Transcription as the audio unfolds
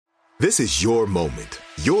This is your moment,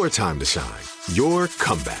 your time to shine, your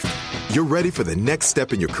comeback. You're ready for the next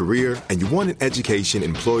step in your career, and you want an education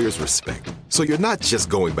employers respect. So you're not just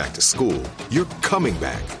going back to school, you're coming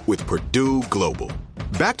back with Purdue Global.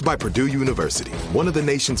 Backed by Purdue University, one of the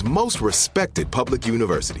nation's most respected public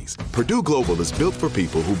universities, Purdue Global is built for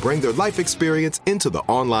people who bring their life experience into the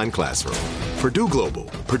online classroom. Purdue Global,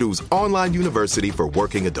 Purdue's online university for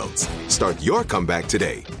working adults. Start your comeback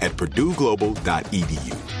today at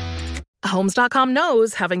purdueglobal.edu. Homes.com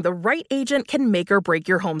knows having the right agent can make or break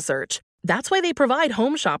your home search. That's why they provide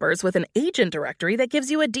home shoppers with an agent directory that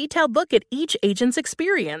gives you a detailed look at each agent's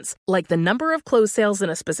experience, like the number of closed sales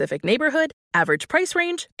in a specific neighborhood, average price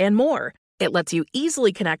range, and more. It lets you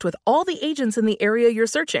easily connect with all the agents in the area you're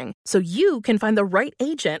searching, so you can find the right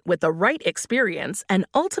agent with the right experience and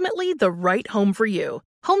ultimately the right home for you.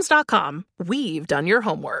 Homes.com. We've done your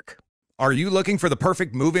homework. Are you looking for the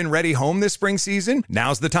perfect move-in ready home this spring season?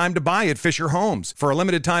 Now's the time to buy at Fisher Homes. For a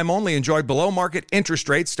limited time only, enjoy below-market interest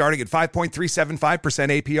rates starting at 5.375%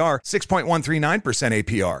 APR, 6.139%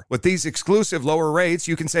 APR. With these exclusive lower rates,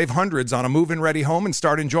 you can save hundreds on a move-in ready home and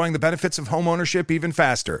start enjoying the benefits of homeownership even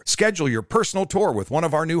faster. Schedule your personal tour with one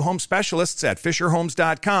of our new home specialists at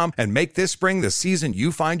FisherHomes.com and make this spring the season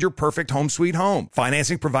you find your perfect home sweet home.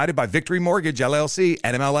 Financing provided by Victory Mortgage, LLC,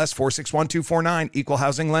 NMLS 461249, Equal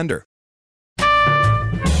Housing Lender.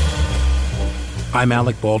 I'm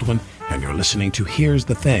Alec Baldwin, and you're listening to Here's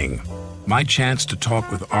the Thing, my chance to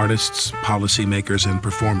talk with artists, policymakers, and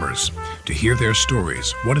performers, to hear their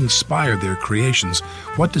stories, what inspired their creations,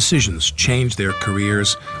 what decisions changed their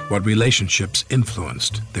careers, what relationships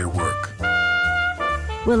influenced their work.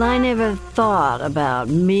 Well, I never thought about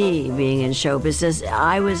me being in show business.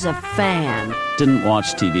 I was a fan. Didn't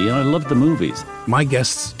watch TV, and I loved the movies. My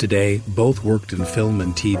guests today both worked in film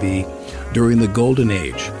and TV during the golden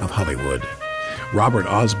age of Hollywood. Robert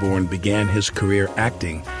Osborne began his career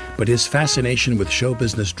acting, but his fascination with show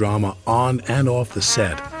business drama on and off the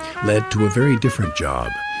set led to a very different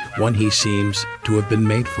job, one he seems to have been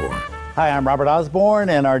made for. Hi, I'm Robert Osborne,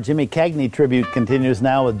 and our Jimmy Cagney tribute continues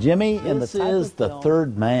now with Jimmy, and this is The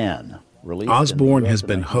Third Man. Osborne has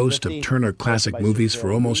been host of Turner Classic Movies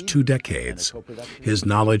for almost 2 decades. His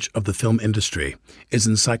knowledge of the film industry is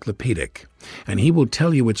encyclopedic, and he will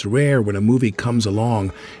tell you it's rare when a movie comes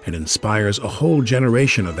along and inspires a whole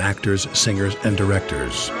generation of actors, singers, and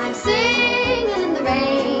directors. I'm singing in the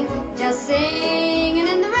rain, just singing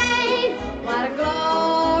in the rain. What a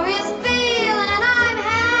glorious feeling, I'm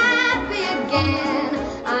happy again.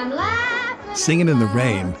 I'm laughing. Singing in the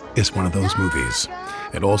Rain is one of those movies.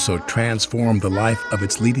 It also transformed the life of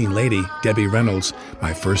its leading lady, Debbie Reynolds,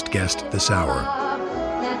 my first guest this hour.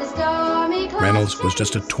 Reynolds was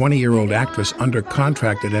just a 20-year-old actress under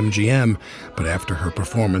contract at MGM, but after her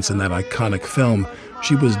performance in that iconic film,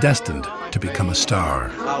 she was destined to become a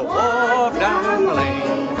star. I'll walk down the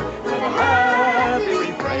lane with a happy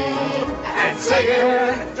refrain and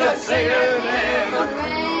singing, just singing in the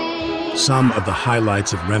rain. Some of the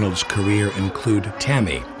highlights of Reynolds' career include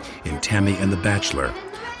Tammy in Tammy and the Bachelor,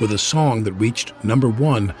 with a song that reached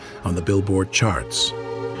 #1 on the Billboard charts.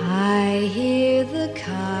 I hear the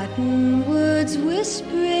cottonwoods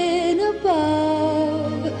whispering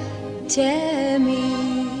above.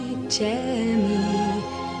 Tammy, Tammy,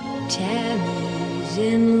 Tammy's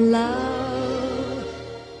in love.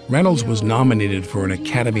 Reynolds was nominated for an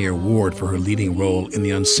Academy Award for her leading role in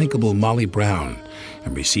the unsinkable Molly Brown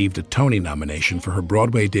and received a Tony nomination for her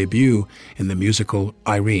Broadway debut in the musical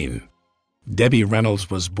Irene. Debbie Reynolds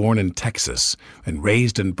was born in Texas and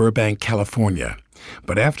raised in Burbank, California.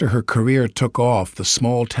 But after her career took off, the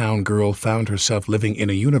small-town girl found herself living in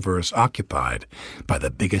a universe occupied by the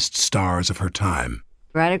biggest stars of her time.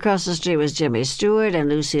 Right across the street was Jimmy Stewart and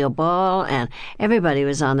Lucille Ball, and everybody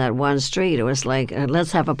was on that one street. It was like,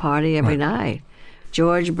 let's have a party every night.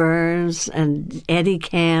 George Burns and Eddie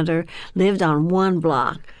Cantor lived on one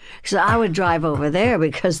block. So I would drive over there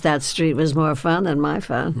because that street was more fun than my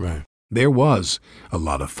fun. Right. There was a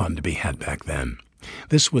lot of fun to be had back then.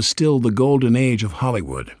 This was still the golden age of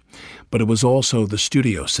Hollywood, but it was also the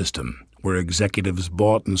studio system, where executives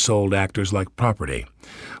bought and sold actors like property.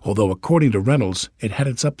 Although, according to Reynolds, it had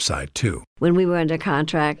its upside, too. When we were under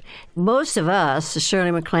contract, most of us, Shirley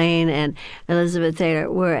MacLaine and Elizabeth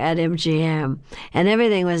Taylor, were at MGM, and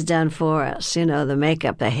everything was done for us. You know, the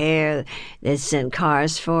makeup, the hair, they sent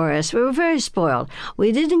cars for us. We were very spoiled.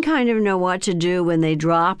 We didn't kind of know what to do when they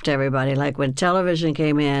dropped everybody, like when television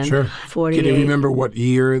came in. Sure. 48. Can you remember what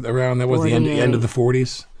year around that was, the end of the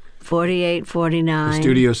 40s? 48, 49. The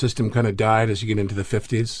studio system kind of died as you get into the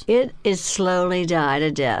 50s? It slowly died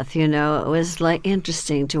a death, you know. It was like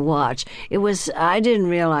interesting to watch. I didn't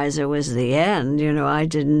realize it was the end, you know. I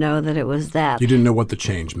didn't know that it was that. You didn't know what the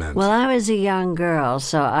change meant. Well, I was a young girl,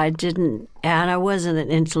 so I didn't, and I wasn't an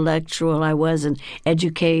intellectual. I wasn't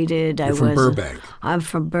educated. You're from Burbank. I'm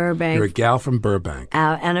from Burbank. You're a gal from Burbank.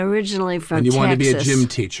 And originally from Texas. And you wanted to be a Texas. gym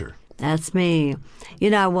teacher. That's me. You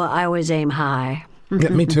know, well, I always aim high. Yeah,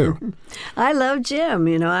 me too. I love gym,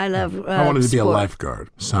 you know. I love I wanted to be a sport. lifeguard.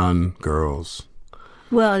 Sun, girls.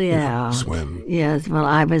 Well, yeah. Swim. Yes, well,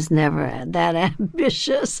 I was never that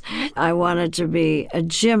ambitious. I wanted to be a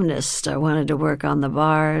gymnast. I wanted to work on the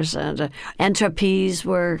bars and trapeze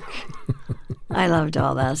work. I loved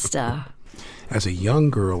all that stuff. As a young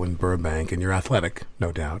girl in Burbank, and you're athletic,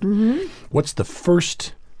 no doubt, Mm-hmm. what's the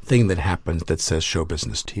first thing that happens that says show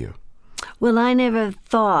business to you? Well, I never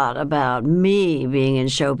thought about me being in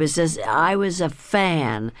show business. I was a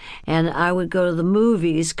fan, and I would go to the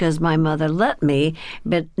movies because my mother let me,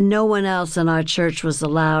 but no one else in our church was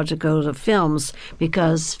allowed to go to films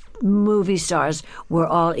because movie stars were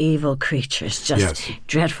all evil creatures, just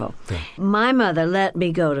dreadful. Yeah. My mother let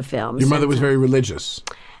me go to films. Your mother was very religious.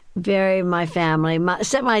 My family,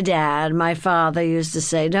 except my dad. My father used to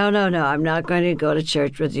say, no, I'm not going to go to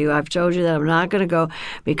church with you. I've told you that I'm not going to go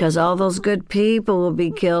because all those good people will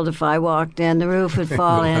be killed if I walked in. The roof would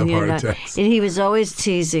fall in. You know? And he was always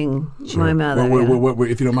teasing my mother.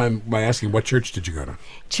 If you don't mind my asking, what church did you go to?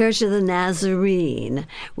 Church of the Nazarene,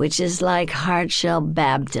 which is like Hardshell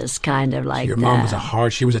Baptist, kind of like Your that. mom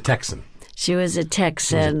was she was a Texan. She was a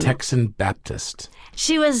Texan. She was a Texan Baptist.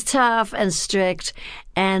 She was tough and strict,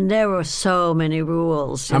 and there were so many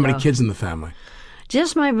rules. How many kids in the family?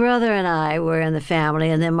 Just my brother and I were in the family,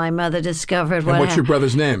 and then my mother discovered what. And what's your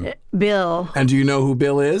brother's name? Bill. And do you know who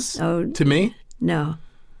Bill is? Oh, to me? No.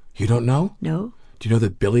 You don't know? No. Do you know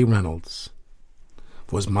that Billy Reynolds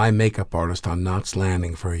was my makeup artist on Knots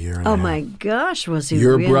Landing for a year and a half? Oh my gosh, was he?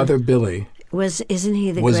 Your really? brother Billy isn't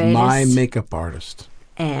he the was greatest? my makeup artist.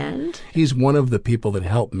 And he's one of the people that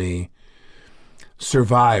helped me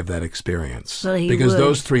survive that experience. Well, because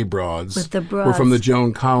those three broads, were from the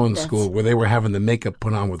Joan Collins School where they were having the makeup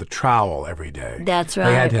put on with a trowel every day. That's right.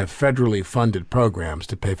 They had to have federally funded programs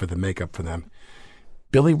to pay for the makeup for them.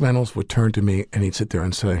 Billy Reynolds would turn to me and he'd sit there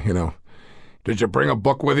and say, you know, did you bring a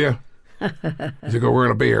book with you? He'd go, we're going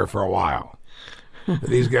to be here for a while.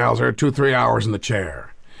 These gals are 2-3 hours in the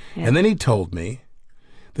chair. Yeah. And then he told me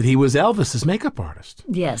that he was Elvis's makeup artist.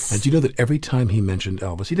 Yes. And do you know that every time he mentioned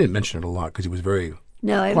Elvis, he didn't mention it a lot because he was very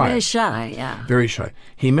quiet. Very shy, yeah. Very shy.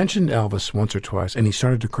 He mentioned Elvis once or twice, and he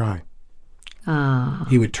started to cry. Oh.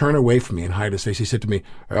 He would turn away from me and hide his face. He said to me,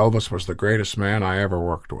 Elvis was the greatest man I ever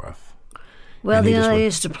worked with. Well,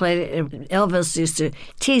 Elvis used to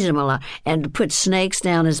tease him a lot and put snakes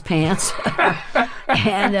down his pants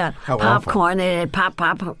and popcorn. They had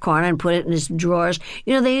popcorn and put it in his drawers.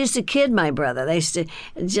 You know, they used to kid my brother. They used to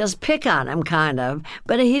just pick on him, kind of.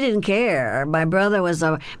 But he didn't care. My brother was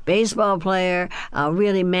a baseball player, a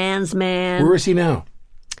really man's man. Where is he now?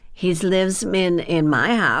 He lives in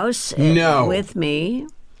my house with me.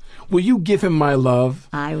 Will you give him my love?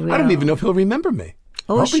 I will. I don't even know if he'll remember me.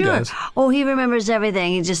 Oh, sure. He remembers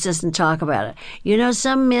everything. He just doesn't talk about it. You know,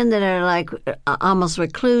 some men that are like almost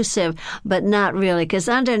reclusive, but not really, because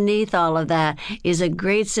underneath all of that is a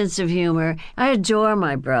great sense of humor. I adore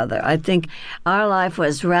my brother. I think our life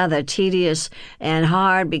was rather tedious and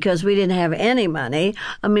hard because we didn't have any money.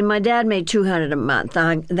 I mean, my dad made $200 a month.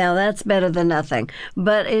 Now, that's better than nothing.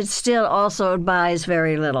 But it still also buys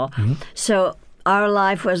very little. Mm-hmm. So our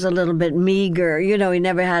life was a little bit meager. You know, we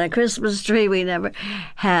never had a Christmas tree. We never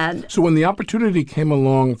had. So when the opportunity came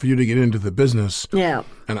along for you to get into the business, yeah,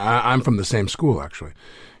 and I'm from the same school, actually,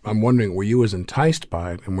 I'm wondering, were you as enticed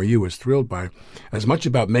by it and were you as thrilled by it, as much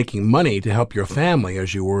about making money to help your family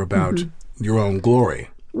as you were about your own glory?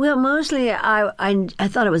 Well, mostly I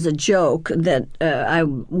thought it was a joke that I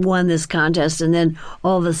won this contest, and then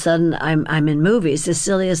all of a sudden I'm in movies. The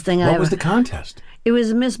silliest thing I ever. What was the contest? It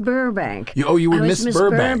was Miss Burbank. You were Miss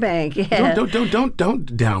Burbank. Yeah. Don't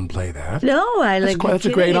downplay that. No, that's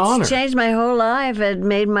a great honor. It's changed my whole life. It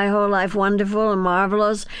made my whole life wonderful and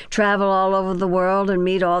marvelous. Travel all over the world and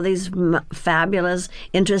meet all these fabulous,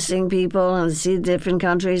 interesting people and see different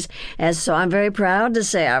countries. And so I'm very proud to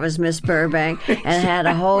say I was Miss Burbank and had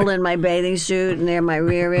a hole in my bathing suit and there my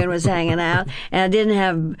rear end was hanging out. And I didn't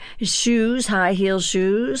have shoes, high heel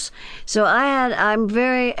shoes. So I'm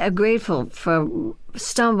very grateful for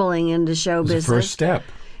stumbling into show business. The first step.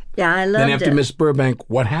 Yeah, I loved it. Then after Miss Burbank,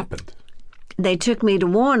 what happened? they took me to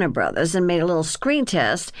Warner Brothers and made a little screen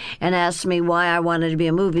test and asked me why I wanted to be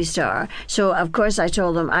a movie star. So, of course, I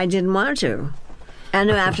told them I didn't want to. And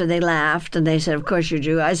after they laughed and they said, "Of course you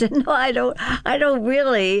do." I said, "No, I don't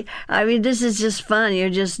really. I mean, this is just fun.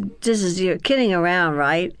 You're kidding around,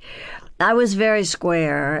 right?" I was very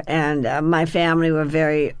square, and my family were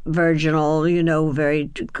very virginal,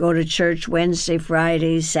 very go to church Wednesday,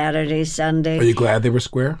 Friday, Saturday, Sunday. Are you glad they were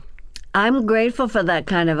square? I'm grateful for that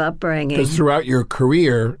kind of upbringing. Because throughout your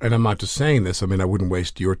career, and I'm not just saying this, I mean, I wouldn't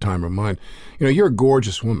waste your time or mine. You're a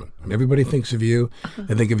gorgeous woman. I mean, everybody thinks of you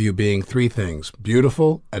and think of you being three things: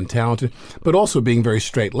 beautiful and talented, but also being very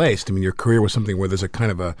straight-laced. I mean, your career was something where there's a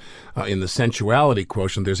kind of in the sensuality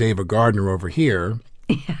quotient, there's Ava Gardner over here,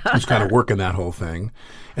 who's kind of working that whole thing.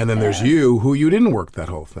 And then there's you, who you didn't work that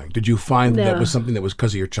whole thing. Did you find that was something that was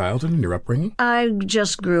because of your childhood and your upbringing? I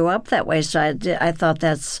just grew up that way, so I thought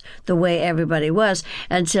that's the way everybody was,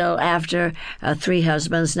 until after 3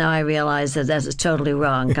 husbands, now I realize that that's a totally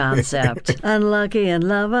wrong concept. Unlucky in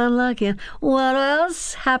love, unlucky in... What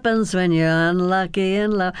else happens when you're unlucky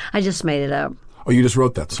in love? I just made it up. Oh, you just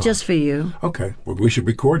wrote that song? Just for you. Okay. Well, we should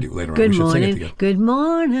record you later Good on. We should morning. sing it together. Good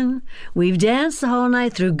morning. We've danced the whole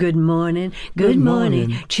night through. Good morning. Good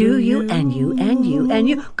morning to you and you and you and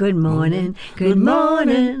you. Good morning. Good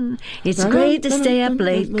morning. It's great to stay up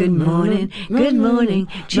late. Good morning. Good morning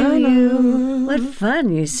to you. What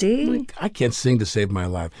fun, you see? I can't sing to save my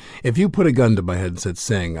life. If you put a gun to my head and said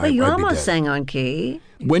sing, Well, I'd be dead. you almost sang on key.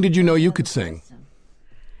 When did you know you could sing?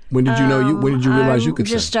 When did you know when did you realize you could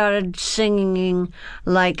sing? I just started singing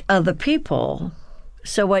like other people.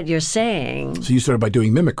 So what you're saying... So you started by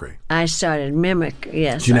doing mimicry. I started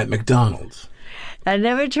yes. Jeanette MacDonald. I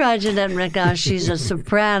never tried Jeanette MacDonald. She's a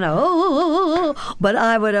soprano. But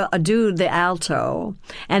I would do the alto.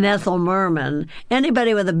 And Ethel Merman.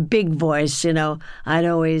 Anybody with a big voice, I'd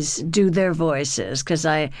always do their voices because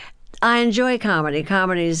I enjoy comedy.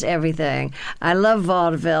 Comedy is everything. I love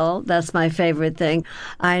vaudeville. That's my favorite thing.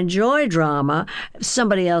 I enjoy drama,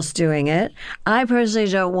 somebody else doing it. I personally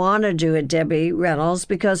don't want to do it, Debbie Reynolds,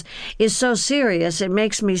 because it's so serious. It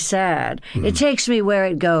makes me sad. It takes me where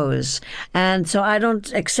it goes. And so I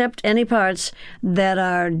don't accept any parts that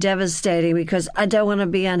are devastating because I don't want to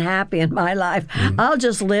be unhappy in my life. I'll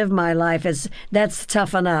just live my life. That's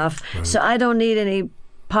tough enough. Right. So I don't need any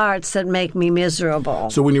parts that make me miserable.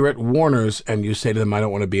 So when you're at Warner's and you say to them, "I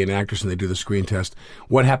don't want to be an actress," and they do the screen test,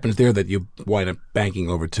 what happens there that you wind up banking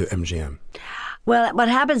over to MGM? Well, what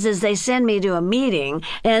happens is they send me to a meeting,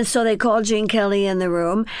 and so they call Gene Kelly in the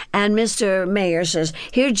room, and Mr. Mayer says,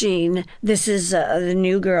 "Here, Gene, this is the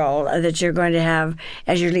new girl that you're going to have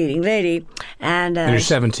as your leading lady." And you're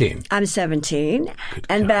 17. I'm 17,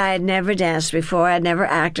 but I had never danced before. I'd never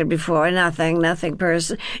acted before, nothing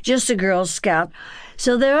person, just a Girl Scout.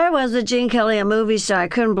 So there I was with Gene Kelly, a movie star. I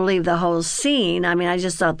couldn't believe the whole scene. I mean, I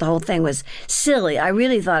just thought the whole thing was silly. I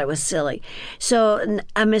really thought it was silly. So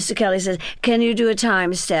Mr. Kelly says, "Can you do a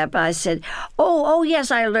time step?" I said, oh, yes,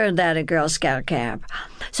 I learned that at Girl Scout camp.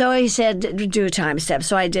 So he said, "Do a time step."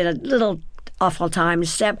 So I did a little awful time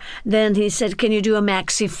step. Then he said, "Can you do a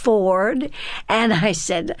Maxie Ford?" And I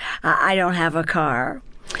said, "I don't have a car."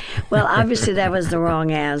 Well, obviously that was the wrong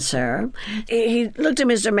answer. He looked at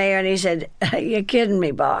Mr. Mayer and he said, "You're kidding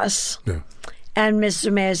me, boss." Yeah. And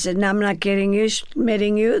Mr. Mayer said, "No, I'm not kidding you,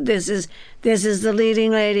 admitting you. This is the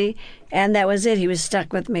leading lady." And that was it. He was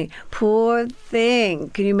stuck with me. Poor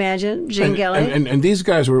thing. Can you imagine, Gene Kelly? And these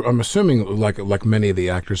guys were, I'm assuming, like many of the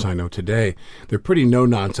actors I know today, they're pretty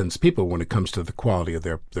no-nonsense people when it comes to the quality of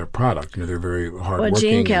their product. They're very hard-working. Well,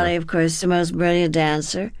 Gene Kelly, of course, the most brilliant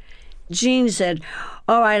dancer. Gene said,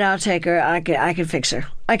 "All right, I'll take her. I can fix her.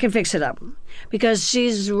 I can fix it up." Because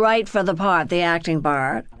she's right for the part, the acting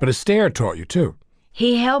part. But Astaire taught you, too.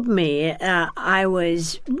 He helped me. I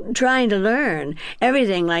was trying to learn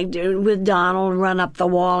everything, like with Donald, run up the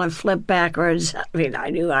wall and flip backwards. I mean, I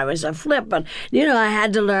knew I was a flip, but, I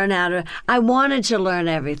had to learn I wanted to learn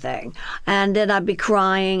everything. And then I'd be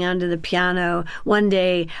crying under the piano. One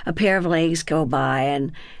day, a pair of legs go by,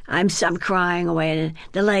 and I'm crying away, and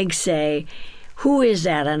the legs say, "Who is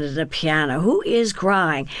that under the piano? Who is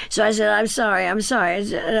crying?" So I said, I'm sorry.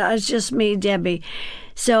 It's just me, Debbie."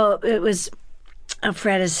 So it was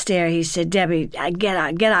Fred Astaire. He said, "Debbie, get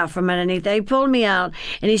out from underneath there." He pulled me out,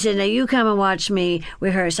 and he said, "Now you come and watch me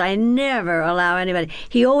rehearse. I never allow anybody."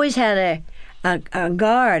 He always had a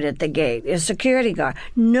guard at the gate, a security guard.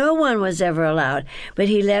 No one was ever allowed, but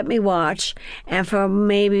he let me watch, and for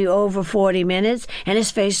maybe over 40 minutes, and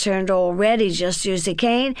his face turned all red. He just used a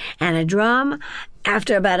cane and a drum.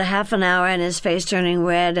 After about a half an hour and his face turning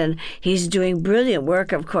red, and he's doing brilliant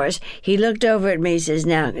work, of course, he looked over at me and says,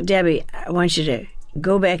 "Now, Debbie, I want you to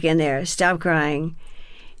go back in there, stop crying,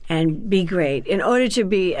 and be great. In order to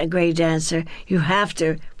be a great dancer, you have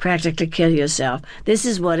to practically kill yourself. This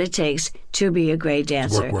is what it takes to be a great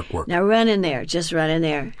dancer. Work. Now run in there. Just run in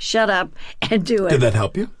there. Shut up and do it." Did that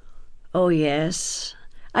help you? Oh, yes.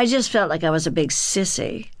 I just felt like I was a big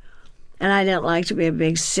sissy. And I didn't like to be a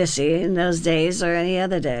big sissy in those days or any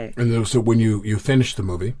other day. And so when you finished the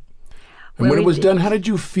movie, and when it was done, how did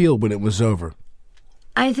you feel when it was over?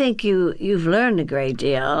 I think you've learned a great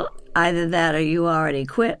deal. Either that or you already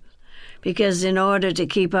quit. Because in order to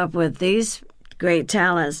keep up with these great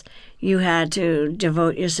talents, you had to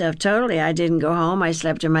devote yourself totally. I didn't go home. I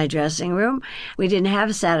slept in my dressing room. We didn't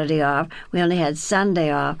have Saturday off. We only had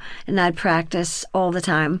Sunday off. And I'd practice all the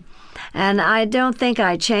time. And I don't think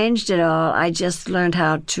I changed at all. I just learned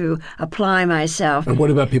how to apply myself. And what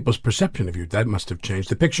about people's perception of you? That must have changed.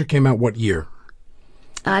 The picture came out what year?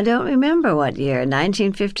 I don't remember what year.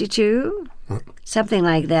 1952? Something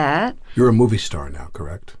like that. You're a movie star now,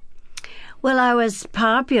 correct? Well, I was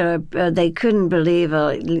popular. They couldn't believe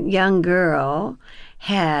a young girl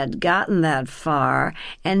had gotten that far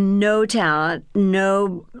and no talent,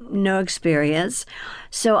 no experience.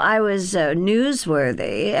 So I was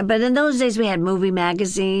newsworthy. But in those days, we had movie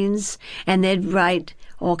magazines, and they'd write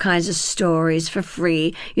all kinds of stories for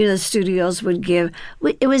free. You know, the studios would give.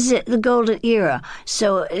 It was the golden era.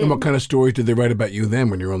 So. And what kind of stories did they write about you then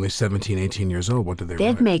when you were only 17, 18 years old? What did they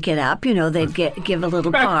write? They'd make it up. You know, they'd give a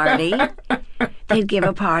little party. They'd give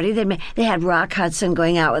a party. They had Rock Hudson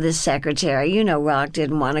going out with his secretary. You know, Rock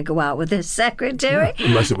didn't want to go out with his secretary.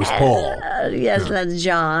 Unless it was Paul. Yes, that's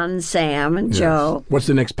John, Sam, and Joe. What's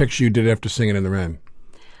the next picture you did after Singing in the Rain?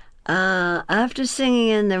 After Singing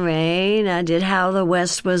in the Rain, I did How the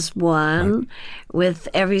West Was Won with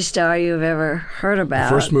every star you've ever heard about.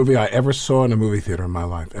 The first movie I ever saw in a movie theater in my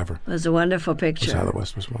life, ever. It was a wonderful picture. Was How the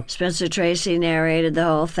West Was Won. Spencer Tracy narrated the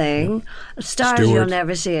whole thing. Yeah. Stars Stewart. you'll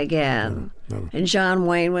never see again. No. And John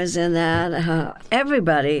Wayne was in that.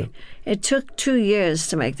 Everybody. Yeah. It took 2 years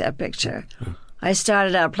to make that picture. Yeah. I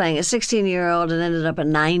started out playing a 16-year-old and ended up a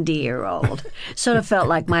 90-year-old. Sort of felt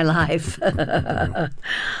like my life.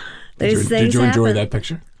 Did you enjoy that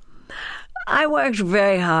picture? I worked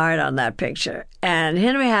very hard on that picture. And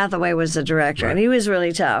Henry Hathaway was the director, and he was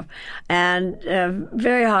really tough. And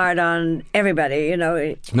very hard on everybody, you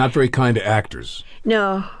know. Not very kind to actors.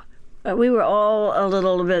 No. We were all a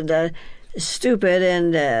little bit stupid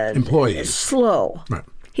and employees. Slow. Right.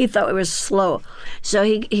 He thought we were slow. So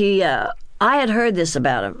he I had heard this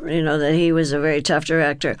about him, you know, that he was a very tough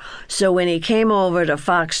director. So when he came over to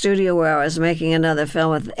Fox Studio, where I was making another film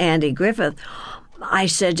with Andy Griffith, I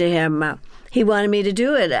said to him, he wanted me to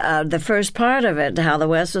do it, the first part of it, How the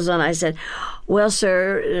West Was Won. I said, "Well,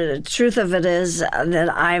 sir, the truth of it is that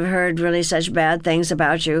I've heard really such bad things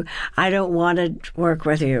about you. I don't want to work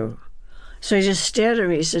with you." So he just stared at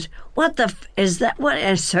me. He said, "What the is that? What?"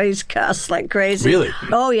 And so he cussed like crazy. Really?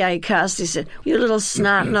 Oh, yeah, he cussed. He said, "You little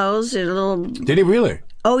snot nose, you little..." Did he really?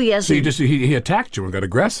 Oh, yes. So he attacked you and got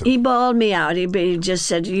aggressive. He bawled me out. He just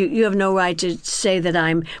said, you have no right to say that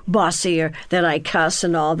I'm bossy or that I cuss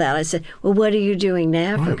and all that. I said, "Well, what are you doing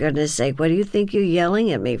now, for goodness sake? What do you think you're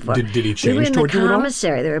yelling at me for?" Did he change toward you at all? We were in the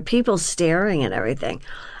commissary. There were people staring and everything.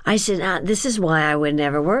 I said, "This is why I would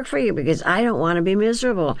never work for you, because I don't want to be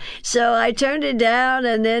miserable." So I turned it down,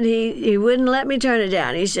 and then he wouldn't let me turn it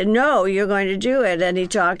down. He said, "No, you're going to do it." And he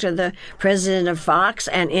talked to the president of Fox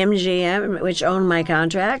and MGM, which owned my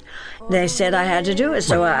contract. They said I had to do it,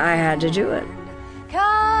 so I had to do it.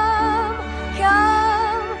 Come,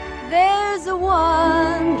 come, there's a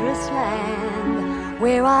wondrous land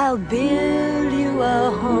where I'll build you a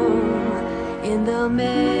home in the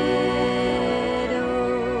meadow.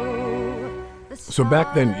 So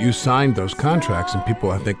back then, you signed those contracts, and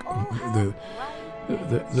people, I think,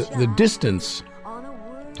 the distance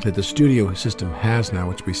that the studio system has now,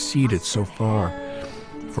 which receded so far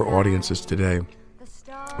for audiences today,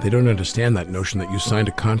 they don't understand that notion that you signed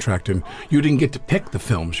a contract and you didn't get to pick the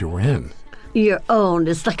films you were in. You're owned.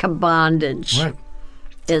 It's like a bondage. Right.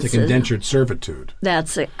 It's like indentured servitude.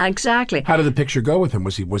 That's it. Exactly. How did the picture go with him?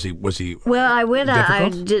 Was he? Well, I went. I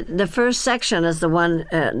difficult? did the first section is the one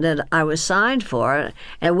that I was signed for,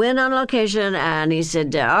 and went on location. And he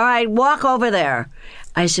said, "All right, walk over there."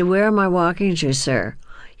 I said, "Where am I walking to, sir?"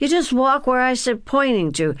 You just walk where I said,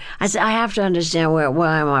 pointing to. I said, I have to understand where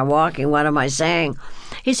am I walking? What am I saying?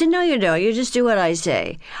 He said, no, you don't. You just do what I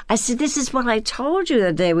say. I said, this is what I told you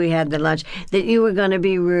the day we had the lunch, that you were going to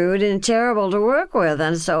be rude and terrible to work with,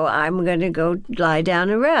 and so I'm going to go lie down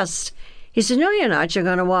and rest. He said, no, you're not. You're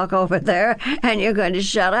going to walk over there and you're going to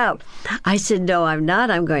shut up. I said, no, I'm not.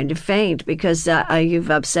 I'm going to faint because you've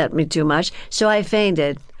upset me too much. So I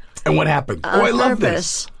fainted. And what happened? On I love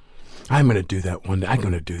purpose. this. I'm going to do that one day. I'm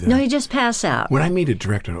going to do that. No, you just pass out. When I meet a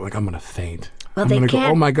director, I'm going to faint. Well, I'm they going to go,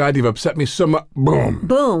 can't- oh my God, you've upset me so much. Boom.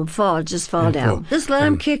 Boom, just fall down. fall. Just let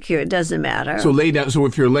him kick you. It doesn't matter. So lay down. So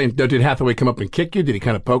if you're laying, did Hathaway come up and kick you? Did he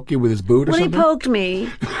kind of poke you with his boot or Well, he something? poked me.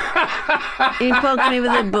 He poked me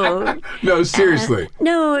with a boot. No, seriously.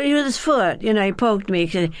 No, with his foot. He poked me.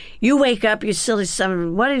 He said, you wake up, you silly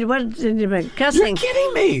son. What did you cussing? You're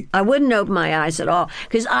kidding me. I wouldn't open my eyes at all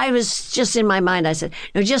because I was just in my mind. I said,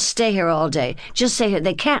 no, just stay here all day. Just stay here.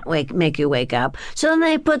 They can't make you wake up. So then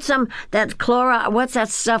they put that chloride, what's that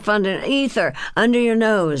stuff under your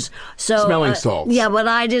nose? So Smelling salts. Yeah, but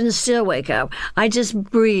I didn't still wake up. I just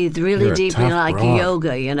breathed really You're a deeply tough like broad.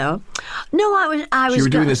 yoga, No, I was So you were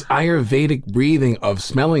doing go- this Ayurvedic breathing of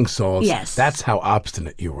smelling salts. Yes. That's how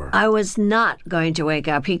obstinate you were. I was not going to wake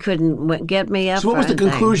up. He couldn't get me up. So what was the or anything.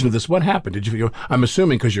 conclusion of this? What happened? Did you? I'm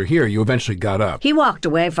assuming because you're here, you eventually got up. He walked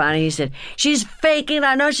away finally. He said, she's faking.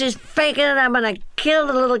 I know she's faking it. I'm going to kill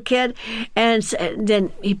the little kid. And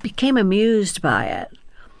then he became amused by it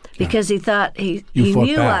because he thought he fought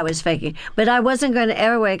knew back. I was faking. But I wasn't going to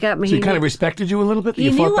ever wake up. So he kind of respected you a little bit? That He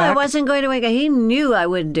you fought knew back? I wasn't going to wake up. He knew I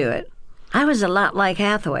wouldn't do it. I was a lot like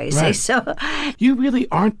Hathaway, see? Right. So You really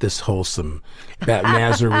aren't this wholesome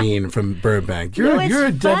Nazarene from Burbank. You're, no, it's you're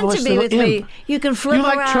a fun devilish to be little with imp. me. You can flip You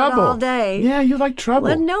like around trouble. all day. Yeah, you like trouble.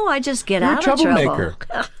 Well, no, I just get You're out a of trouble. troublemaker.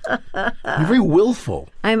 You're very willful.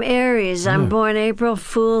 I'm Aries. I'm born April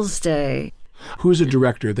Fool's Day. Who's a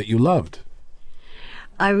director that you loved?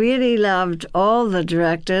 I really loved all the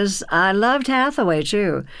directors. I loved Hathaway,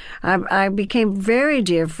 too. I became very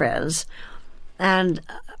dear friends and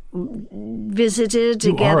visited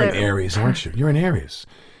together. You are an Aries, aren't you? You're an Aries.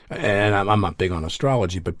 And I'm not big on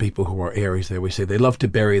astrology, but people who are Aries, they always say they love to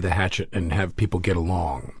bury the hatchet and have people get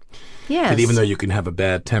along. Yes. That even though you can have a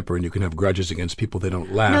bad temper and you can have grudges against people, they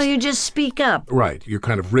don't last. No, you just speak up. Right. You're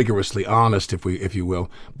kind of rigorously honest, if you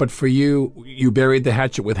will. But for you, you buried the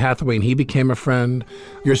hatchet with Hathaway and he became a friend.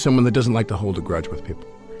 You're someone that doesn't like to hold a grudge with people.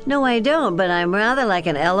 No, I don't, but I'm rather like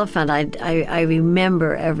an elephant. I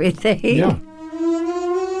remember everything. Yeah.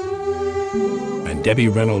 And Debbie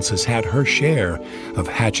Reynolds has had her share of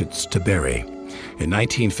hatchets to bury. In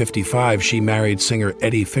 1955, she married singer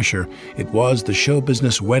Eddie Fisher. It was the show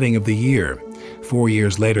business wedding of the year. 4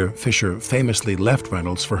 years later, Fisher famously left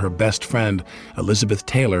Reynolds for her best friend, Elizabeth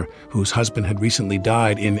Taylor, whose husband had recently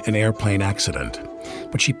died in an airplane accident.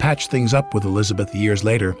 But she patched things up with Elizabeth years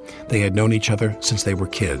later. They had known each other since they were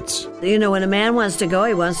kids. When a man wants to go,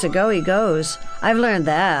 he goes. I've learned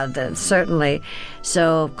that certainly.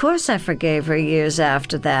 So, of course, I forgave her years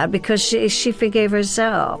after that because she forgave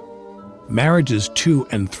herself. Marriages 2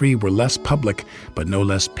 and 3 were less public, but no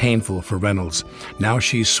less painful for Reynolds. Now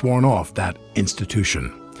she's sworn off that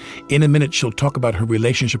institution. In a minute, she'll talk about her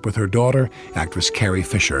relationship with her daughter, actress Carrie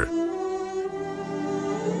Fisher.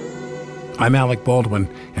 I'm Alec Baldwin,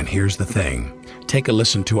 and here's the thing. Take a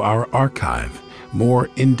listen to our archive. More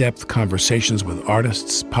in-depth conversations with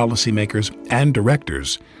artists, policymakers, and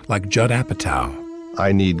directors like Judd Apatow.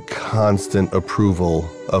 I need constant approval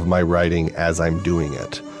of my writing as I'm doing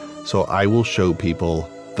it. So I will show people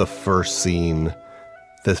the first scene,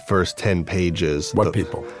 the first 10 pages. What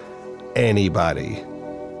people? Anybody.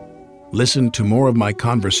 Listen to more of my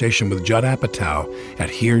conversation with Judd Apatow at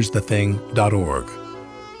here'sthething.org.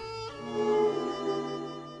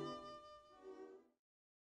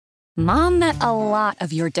 Mom met a lot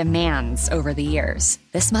of your demands over the years.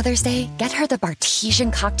 This Mother's Day, get her the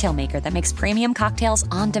Bartesian cocktail maker that makes premium cocktails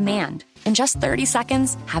on demand. In just 30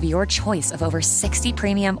 seconds, have your choice of over 60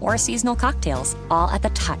 premium or seasonal cocktails, all at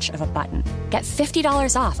the touch of a button. Get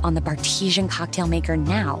 $50 off on the Bartesian cocktail maker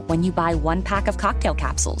now when you buy 1 pack of cocktail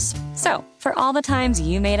capsules. So, for all the times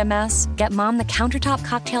you made a mess, get Mom the countertop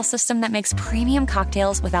cocktail system that makes premium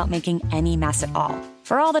cocktails without making any mess at all.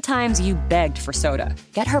 For all the times you begged for soda,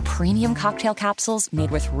 get her premium cocktail capsules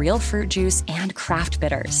made with real fruit juice and craft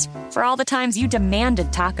bitters. For all the times you demanded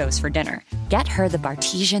tacos for dinner, get her the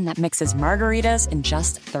Bartesian that mixes margaritas in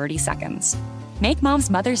just 30 seconds. Make Mom's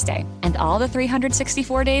Mother's Day and all the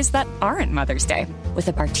 364 days that aren't Mother's Day with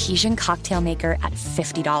a Bartesian cocktail maker at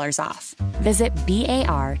 $50 off. Visit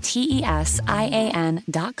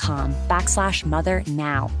BARTESIAN.com/mother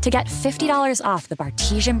now to get $50 off the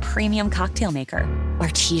Bartesian Premium Cocktail Maker.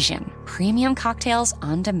 Bartesian, premium cocktails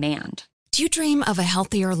on demand. Do you dream of a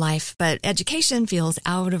healthier life, but education feels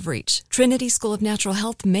out of reach? Trinity School of Natural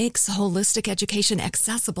Health makes holistic education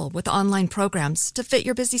accessible with online programs to fit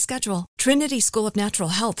your busy schedule. Trinity School of Natural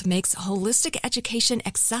Health makes holistic education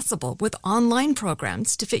accessible with online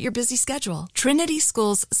programs to fit your busy schedule. Trinity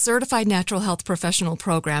School's Certified Natural Health Professional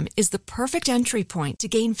Program is the perfect entry point to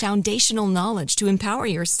gain foundational knowledge to empower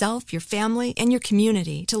yourself, your family, and your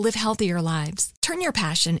community to live healthier lives. Turn your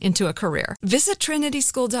passion into a career. Visit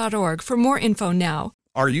trinityschool.org for more info now.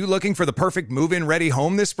 Are you looking for the perfect move-in ready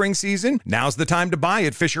home this spring season? Now's the time to buy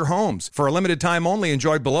at Fisher Homes. For a limited time only,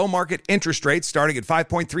 enjoy below-market interest rates starting at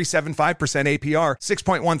 5.375% APR,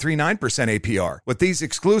 6.139% APR. With these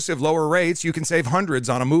exclusive lower rates, you can save hundreds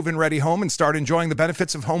on a move-in ready home and start enjoying the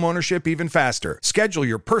benefits of home ownership even faster. Schedule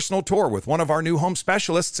your personal tour with one of our new home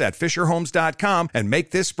specialists at FisherHomes.com and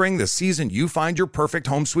make this spring the season you find your perfect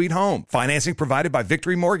home sweet home. Financing provided by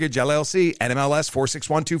Victory Mortgage, LLC, NMLS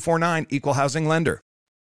 461249, Equal Housing Lender.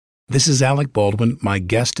 This is Alec Baldwin. My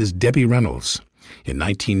guest is Debbie Reynolds. In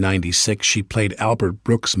 1996, she played Albert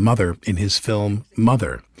Brooks' mother in his film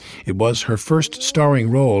Mother. It was her first starring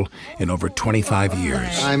role in over 25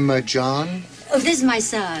 years. I'm John. Oh, this is my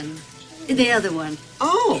son. The other one.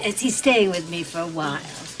 Oh. He's staying with me for a while.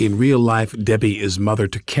 In real life, Debbie is mother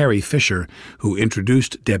to Carrie Fisher, who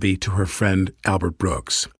introduced Debbie to her friend Albert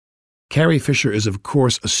Brooks. Carrie Fisher is, of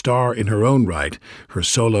course, a star in her own right. Her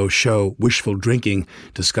solo show, Wishful Drinking,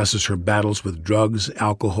 discusses her battles with drugs,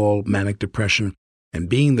 alcohol, manic depression, and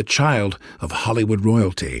being the child of Hollywood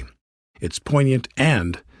royalty. It's poignant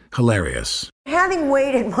and hilarious. Having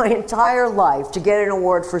waited my entire life to get an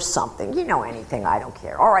award for something, anything, I don't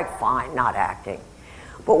care. All right, fine, not acting.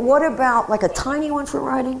 But what about like a tiny one for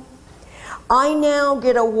writing? I now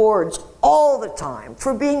get awards all the time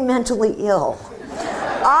for being mentally ill.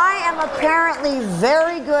 I am apparently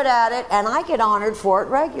very good at it, and I get honored for it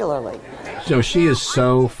regularly. So she is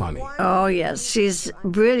so funny. Oh, yes. She's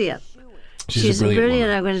brilliant. She's a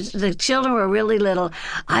brilliant When the children were really little,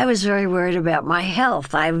 I was very worried about my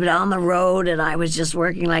health. I've been on the road, and I was just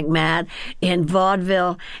working like mad in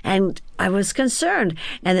vaudeville, and I was concerned.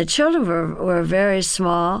 And the children were very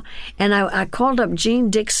small, and I called up Jean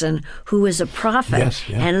Dixon, who was a prophet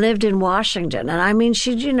and lived in Washington. And I mean,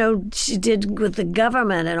 she did with the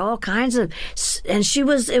government and all kinds of, and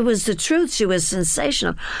it was the truth. She was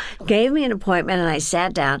sensational. Gave me an appointment, and I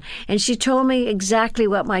sat down, and she told me exactly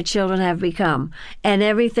what my children have become and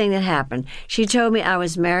everything that happened. She told me I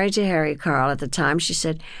was married to Harry Carl at the time. She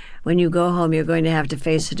said, when you go home, you're going to have to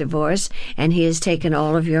face a divorce, and he has taken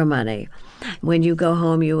all of your money. When you go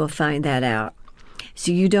home, you will find that out.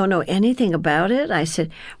 So you don't know anything about it? I said,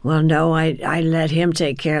 well, no, I let him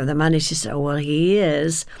take care of the money. She said, oh, well, he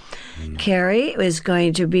is. Carrie is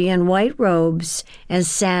going to be in white robes and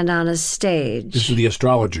stand on a stage. This is the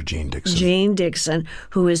astrologer, Jean Dixon. Jean Dixon,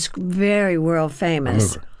 who is very world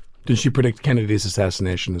famous. Did she predict Kennedy's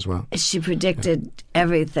assassination as well? She predicted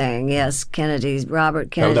everything, yes.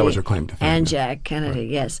 Robert Kennedy. That was her claim to fame. And Jack Kennedy,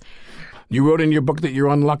 yes. You wrote in your book that you're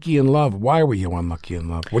unlucky in love. Why were you unlucky in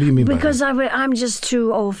love? What do you mean by that? Because I'm just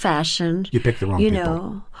too old-fashioned. You picked the wrong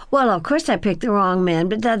people. Well, of course I picked the wrong man,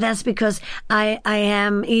 but that's because I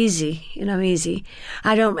am easy. I'm easy.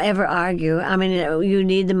 I don't ever argue. I mean, you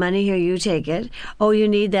need the money, here, you take it. Oh, you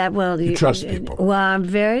need that, well... You trust people. Well, I'm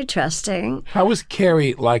very trusting. How is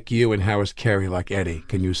Carrie like you, and how is Carrie like Eddie?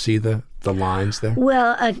 Can you see the lines there?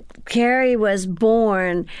 Well, Carrie was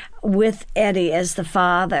born with Eddie as the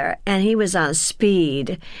father, and he was on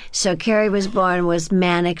speed. So Carrie was born with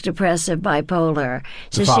manic, depressive, bipolar.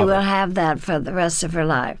 So she will have that for the rest of her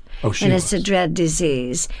life. Oh, she And was. it's a dread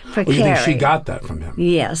disease for You Carrie. think she got that from him?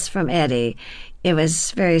 Yes, from Eddie. It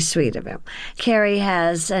was very sweet of him. Carrie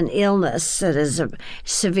has an illness that is a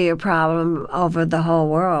severe problem over the whole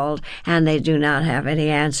world, and they do not have any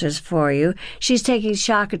answers for you. She's taking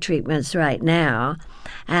chakra treatments right now,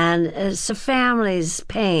 and it's a family's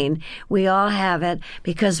pain. We all have it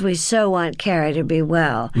because we so want Carrie to be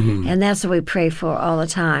well, and that's what we pray for all the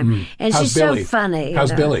time. And How's she's Billy? so funny.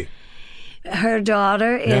 How's Billy? Her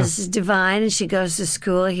daughter is Divine, and she goes to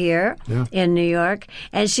school here in New York.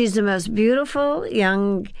 And she's the most beautiful,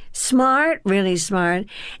 young, smart, really smart.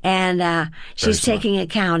 And she's taking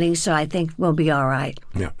accounting, so I think we'll be all right.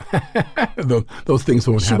 Yeah. Those things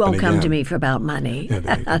won't happen She won't come again. to me for about money. Yeah,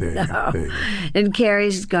 there you go. And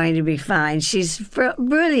Carrie's going to be fine. She's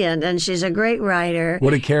brilliant, and she's a great writer.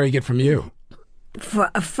 What did Carrie get from you?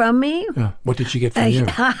 From me? Yeah. What did she get from you?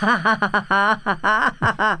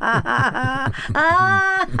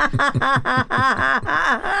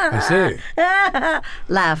 I see.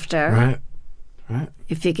 Laughter. Right.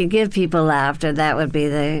 If you could give people laughter, that would be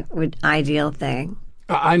the ideal thing.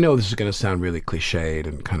 I know this is going to sound really cliched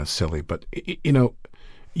and kind of silly, but, you know,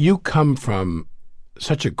 you come from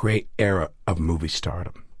such a great era of movie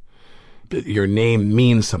stardom. Your name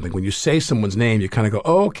means something. When you say someone's name, you kind of go,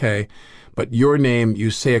 oh, okay. But your name, you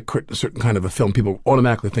say a certain kind of a film, people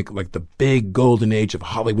automatically think like the big golden age of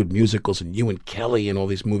Hollywood musicals and you and Kelly and all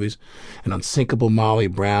these movies and Unsinkable Molly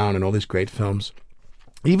Brown and all these great films.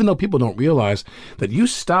 Even though people don't realize that you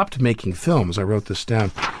stopped making films, I wrote this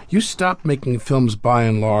down, you stopped making films by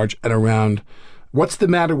and large at around What's the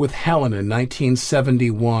Matter with Helen in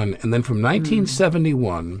 1971. And then from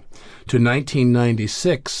 1971 to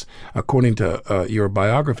 1996, according to your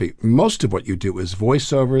biography, most of what you do is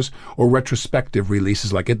voiceovers or retrospective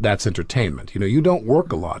releases like That's Entertainment. You know, you don't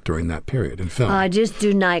work a lot during that period in film. I just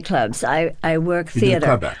do nightclubs. I work theater. You do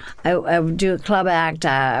a club act. I do a club act.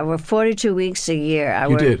 I work 42 weeks a year. I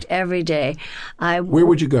worked every day. Where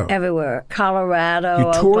would you go? Everywhere. Colorado, you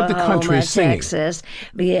toured Oklahoma, the country singing. Texas.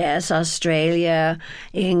 Yes, Australia,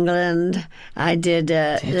 England. I did,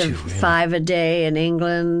 really? 5 a day in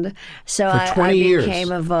England. So For 20 I years.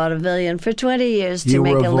 became a vaudevillian for 20 years to You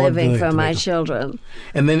make were a a living vaudevillian for to my make a- children.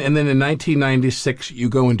 And then in 1996, you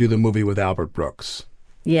go and do the movie with Albert Brooks.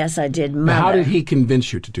 Yes, I did. Now, Mother. how did he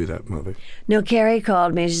convince you to do that movie? No, Carrie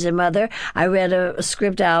called me. She said, Mother, I read a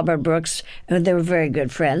script Albert Brooks, they were very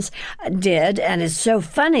good friends, did, and it's so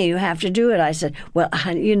funny, you have to do it. I said, well,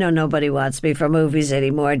 honey, you know nobody wants me for movies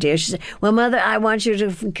anymore, dear. She said, well, Mother, I want you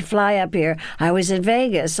to fly up here. I was in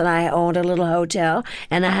Vegas, and I owned a little hotel,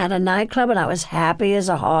 and I had a nightclub, and I was happy as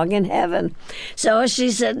a hog in heaven. So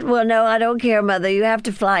she said, well, no, I don't care, Mother. You have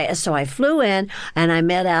to fly. So I flew in, and I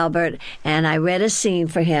met Albert, and I read a scene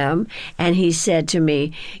for him, and he said to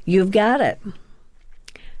me, you've got it.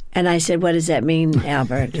 And I said, what does that mean,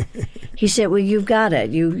 Albert? He said, well, you've got it.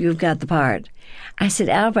 You've got the part. I said,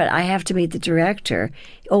 Albert, I have to meet the director.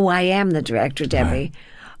 Oh, I am the director, Debbie. Right.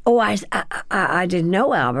 Oh, I didn't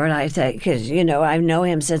know Albert. I said, because, you know, I know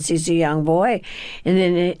him since he's a young boy. And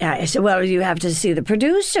then I said, well, you have to see the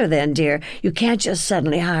producer then, dear. You can't just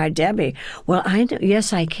suddenly hire Debbie. Well, I know.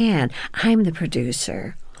 Yes, I can. I'm the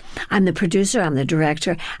producer. I'm the producer, I'm the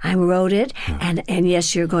director, I wrote it, and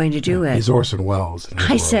yes, you're going to do it. He's Orson Welles.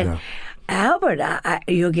 I said, Albert,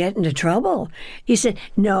 you'll get into trouble. He said,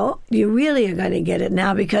 no, you really are going to get it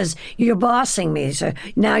now because you're bossing me, so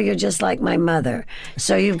now you're just like my mother.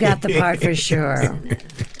 So you've got the part for sure.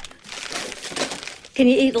 Can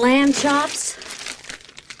you eat lamb chops?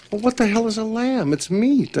 Well, what the hell is a lamb? It's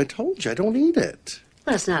meat. I told you, I don't eat it.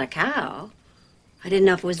 Well, it's not a cow. I didn't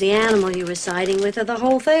know if it was the animal you were siding with or the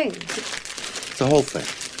whole thing. It's the whole thing.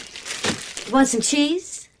 You want some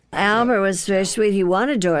cheese? Albert was very sweet. He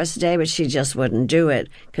wanted Doris Day, but she just wouldn't do it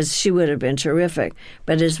because she would have been terrific.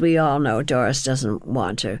 But as we all know, Doris doesn't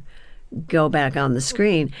want to go back on the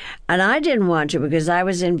screen. And I didn't want to because I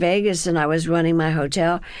was in Vegas and I was running my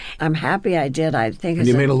hotel. I'm happy I did. I think. And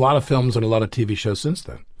you made a lot of films and a lot of TV shows since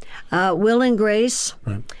then. Will and Grace.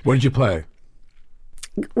 Right. What did you play?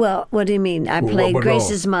 Well, what do you mean? I played what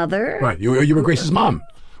Grace's role? mother. Right. You were Grace's mom.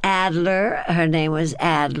 Adler. Her name was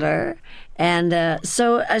Adler. And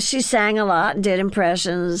so she sang a lot and did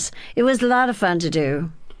impressions. It was a lot of fun to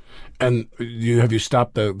do. And have you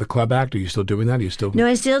stopped the club act? Are you still doing that? Are you still? No,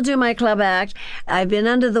 I still do my club act. I've been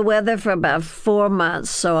under the weather for about 4 months,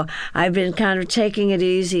 so I've been kind of taking it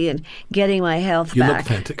easy and getting my health You back. look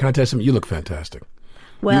fantastic. Can I tell you something? You look fantastic.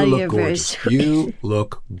 Well, you look you're gorgeous. very sweet. You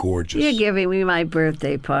look gorgeous. You're giving me my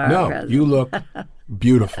birthday party. No, you look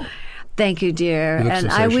beautiful. Thank you, dear. You look And I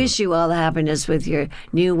sensational. wish you all the happiness with your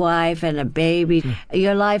new wife and a baby.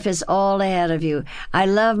 Your life is all ahead of you. I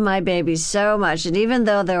love my babies so much. And even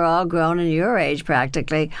though they're all grown and your age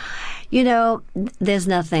practically, you know, there's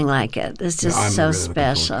nothing like it. It's just I'm so really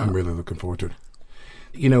special. I'm really looking forward to it.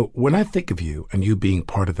 You know, when I think of you and you being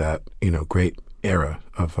part of that, you know, great era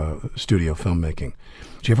of studio filmmaking.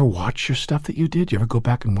 Do you ever watch your stuff that you did? Do you ever go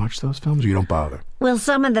back and watch those films, or you don't bother? Well,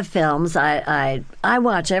 some of the films, I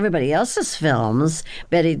watch everybody else's films.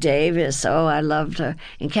 Betty Davis, I loved her.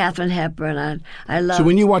 And Katharine Hepburn, I loved. So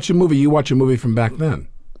when you watch a movie from back then?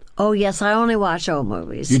 Oh, yes, I only watch old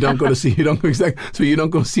movies. You don't go to see, so you don't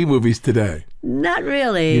go see movies today? Not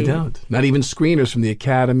really. You don't? Not even screeners from the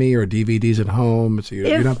Academy or DVDs at home? So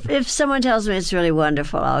if someone tells me it's really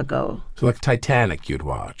wonderful, I'll go. So like Titanic you'd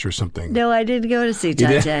watch or something? No, I didn't go to see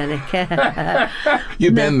Titanic.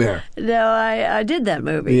 You've been there? No, I did that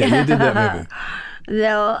movie. Yeah, you did that movie.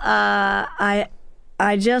 No,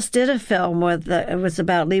 I just did a film it was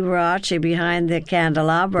about Liberace behind the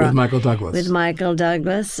candelabra. With Michael Douglas. With Michael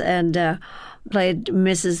Douglas, and played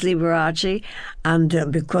Mrs. Liberace.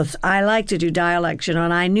 And because I like to do dialects, and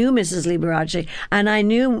I knew Mrs. Liberace, and I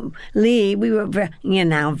knew Lee. We were,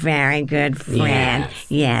 very good friends.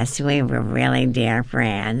 Yes, we were really dear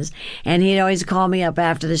friends. And he'd always call me up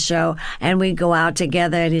after the show, and we'd go out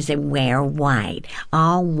together, and he'd say, wear white.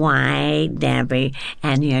 All white, Debbie,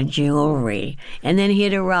 and your jewelry. And then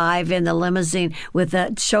he'd arrive in the limousine with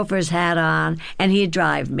the chauffeur's hat on, and he'd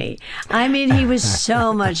drive me. I mean, he was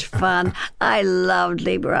so much fun. I loved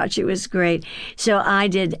Liberace. It was great. So I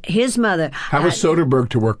did his mother. How was Soderbergh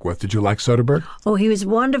to work with? Did you like Soderbergh? Oh, he was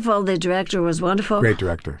wonderful. The director was wonderful. Great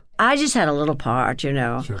director. I just had a little part,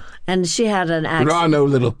 Sure. And she had an accent. There are no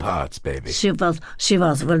little parts, baby. She was.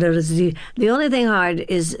 Well, there was the only thing hard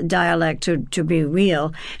is dialect to be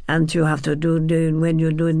real, and to have to do when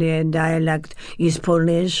you're doing the dialect is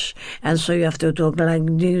Polish, and so you have to talk like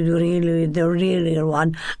the real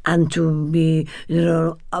one, and to be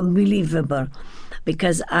unbelievable.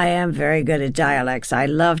 Because I am very good at dialects. I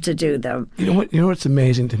love to do them. You know what's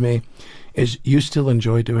amazing to me is you still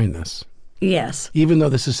enjoy doing this. Yes. Even though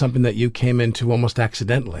this is something that you came into almost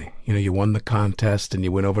accidentally. You won the contest and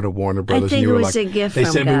you went over to Warner Brothers. I think and you it were was like, a gift they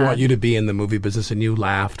from said God. we want you to be in the movie business, and you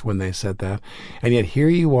laughed when they said that. And yet here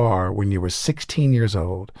you are when you were 16 years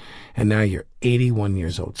old, and now you're 81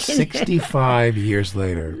 years old. 65 years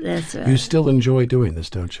later. That's right. You still enjoy doing this,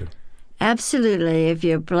 don't you? Absolutely. If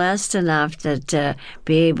you're blessed enough to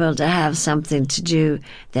be able to have something to do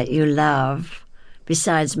that you love,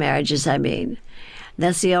 besides marriages, I mean,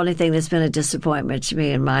 that's the only thing that's been a disappointment to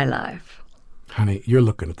me in my life. Honey, you're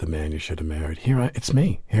looking at the man you should have married. It's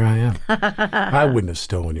me. Here I am. I wouldn't have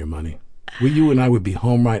stolen your money. You and I would be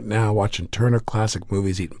home right now watching Turner Classic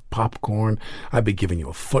Movies, eating popcorn. I'd be giving you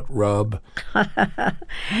a foot rub. I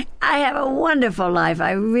have a wonderful life.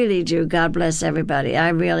 I really do. God bless everybody. I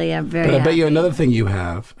really am very But I bet happy. you another thing you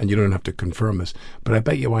have, and you don't have to confirm this, but I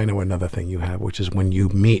bet you I know another thing you have, which is when you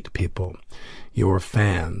meet people, your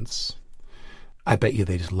fans, I bet you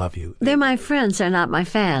they just love you. They're my friends. They're not my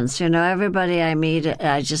fans. Everybody I meet,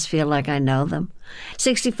 I just feel like I know them.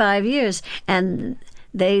 65 years, and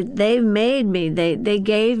they made me. They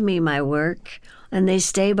gave me my work, and they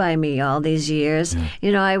stay by me all these years.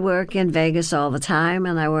 Yeah. I work in Vegas all the time,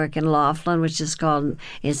 and I work in Laughlin, which is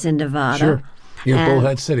it's in Nevada. Sure. You're in And-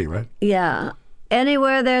 Bullhead City, right? Yeah.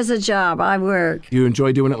 Anywhere there's a job, I work. You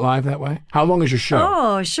enjoy doing it live that way? How long is your show?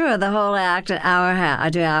 Oh, sure. The whole act, an hour and a half. I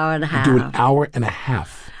do an hour and a half. You do an hour and a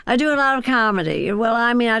half. I do a lot of comedy. Well,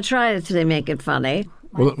 I mean, I try to make it funny.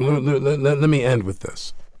 Well, let me end with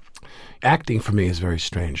this. Acting for me is very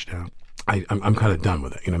strange now. I'm kind of done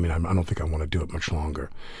with it. I don't think I want to do it much longer.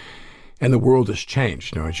 And the world has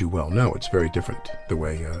changed, as you well know. It's very different the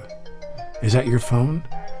way... Is that your phone?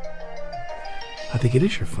 I think it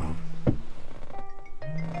is your phone.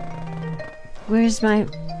 Where's my...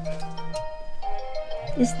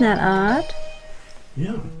 Isn't that odd?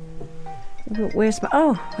 Yeah. Where's my...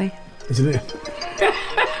 Oh, wait. Isn't it?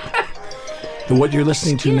 And what you're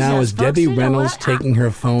listening to now is Debbie Reynolds taking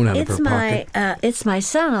her phone out of her pocket. It's my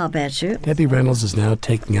son, I'll bet you. Debbie Reynolds is now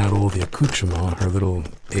taking out all the accoutrement, her little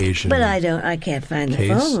Asian But I can't find case.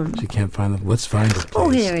 the phone. She can't find it. Let's find it, please. Oh,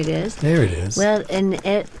 here it is. There it is. Well, and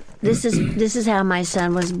this is how my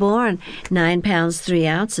son was born. 9 pounds 3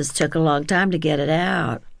 ounces. Took a long time to get it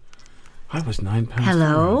out. I was 9 pounds.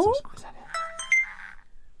 Hello?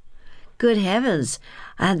 Good heavens.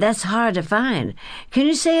 That's hard to find. Can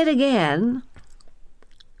you say it again?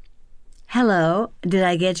 Hello? Did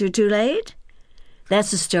I get you too late?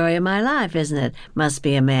 That's the story of my life, isn't it? Must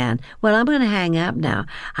be a man. Well, I'm going to hang up now.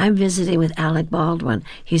 I'm visiting with Alec Baldwin.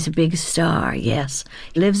 He's a big star, yes.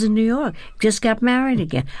 He lives in New York. Just got married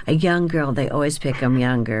again. A young girl. They always pick him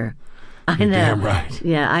younger. I know. Damn right.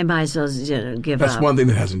 Yeah, I might as well give That's up. That's one thing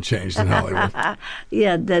that hasn't changed in Hollywood.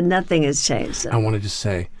 Yeah, nothing has changed. I wanted to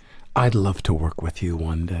say, I'd love to work with you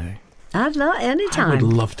one day. I'd love anytime. I would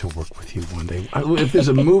love to work with you one day. If there's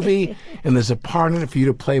a movie and there's a part in it for you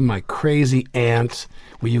to play my crazy aunt,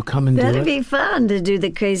 will you come and do it? That'd be fun to do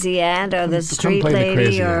the crazy aunt or the street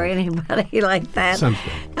lady or anybody like that.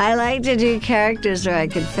 Something. I like to do characters where I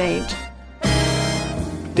could faint.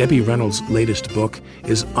 Debbie Reynolds' latest book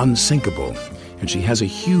is Unsinkable, and she has a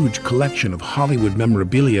huge collection of Hollywood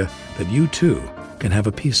memorabilia that you, too, can have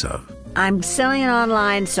a piece of. I'm selling it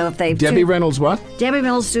online, so if they... Debbie Reynolds what?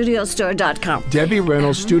 DebbieReynoldsStudioStore.com.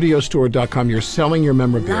 DebbieReynoldsStudioStore.com. You're selling your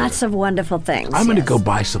memorabilia. Lots of wonderful things. I'm going to go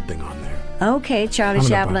buy something on there. Okay, Charlie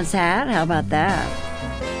Chaplin's hat. How about that?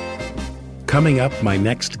 Coming up, my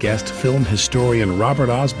next guest, film historian Robert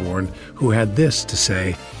Osborne, who had this to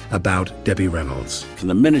say about Debbie Reynolds. From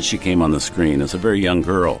the minute she came on the screen as a very young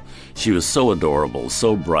girl, she was so adorable,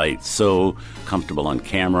 so bright, so comfortable on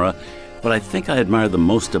camera. What I think I admire the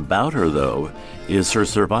most about her, though, is her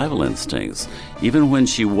survival instincts. Even when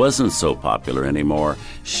she wasn't so popular anymore,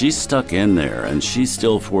 she stuck in there and she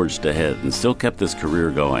still forged ahead and still kept this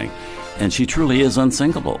career going. And she truly is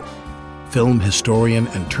unsinkable. Film historian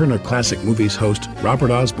and Turner Classic Movies host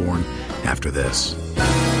Robert Osborne after this.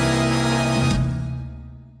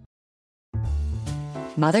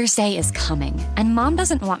 Mother's Day is coming, and Mom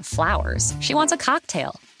doesn't want flowers. She wants a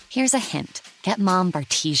cocktail. Here's a hint. Get Mom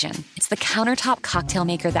Bartesian. It's the countertop cocktail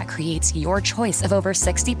maker that creates your choice of over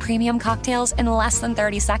 60 premium cocktails in less than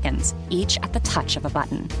 30 seconds, each at the touch of a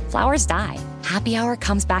button. Flowers die. Happy Hour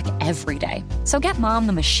comes back every day. So get Mom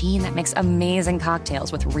the machine that makes amazing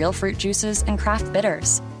cocktails with real fruit juices and craft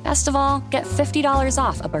bitters. Best of all, get $50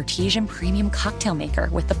 off a Bartesian premium cocktail maker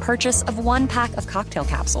with the purchase of 1 pack of cocktail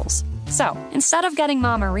capsules. So, instead of getting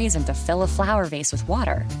Mom a reason to fill a flower vase with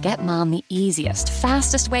water, get Mom the easiest,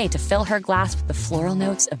 fastest way to fill her glass with the floral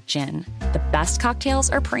notes of gin. The best cocktails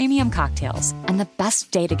are premium cocktails, and the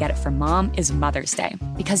best day to get it for Mom is Mother's Day,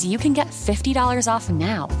 because you can get $50 off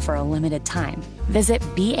now for a limited time. Visit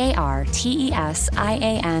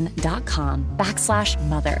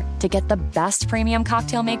BARTESIAN.com/mother to get the best premium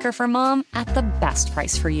cocktail maker for Mom at the best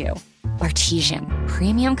price for you. Bartesian,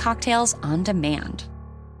 premium cocktails on demand.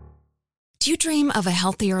 Do you dream of a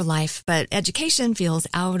healthier life, but education feels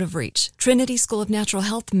out of reach? Trinity School of Natural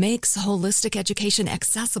Health makes holistic education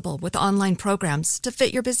accessible with online programs to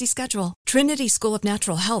fit your busy schedule. Trinity School of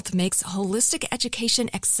Natural Health makes holistic education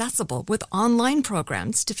accessible with online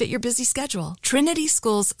programs to fit your busy schedule. Trinity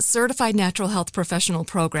School's Certified Natural Health Professional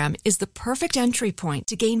Program is the perfect entry point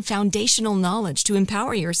to gain foundational knowledge to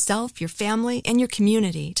empower yourself, your family, and your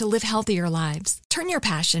community to live healthier lives. Turn your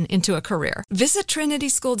passion into a career. Visit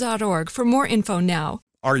trinityschool.org for more info now.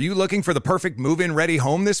 Are you looking for the perfect move-in ready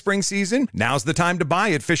home this spring season? Now's the time to buy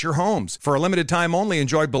at Fisher Homes. For a limited time only,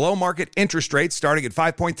 enjoy below-market interest rates starting at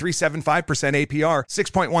 5.375% APR,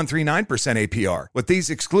 6.139% APR. With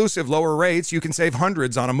these exclusive lower rates, you can save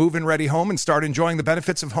hundreds on a move-in ready home and start enjoying the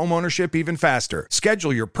benefits of home ownership even faster.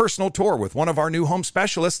 Schedule your personal tour with one of our new home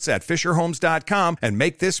specialists at FisherHomes.com and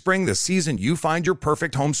make this spring the season you find your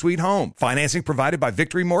perfect home sweet home. Financing provided by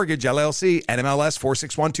Victory Mortgage, LLC, NMLS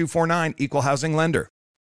 461249, Equal Housing Lender.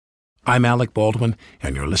 I'm Alec Baldwin,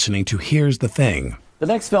 and you're listening to Here's the Thing. The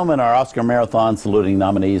next film in our Oscar marathon saluting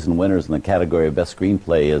nominees and winners in the category of Best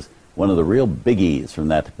Screenplay is one of the real biggies from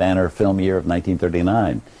that banner film year of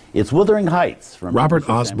 1939. It's Wuthering Heights. From Robert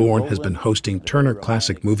Osborne has been hosting Turner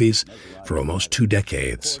Classic Movies for almost 2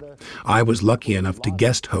 decades. I was lucky enough to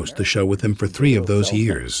guest host the show with him for 3 of those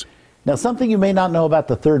years. Now, something you may not know about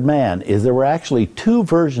The Third Man is there were actually 2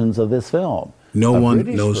 versions of this film. No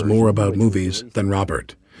one knows more about movies than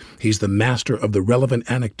Robert. He's the master of the relevant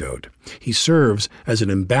anecdote. He serves as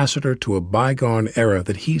an ambassador to a bygone era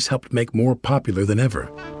that he's helped make more popular than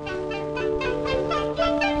ever.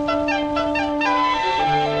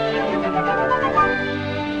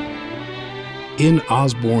 In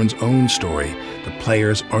Osborne's own story, the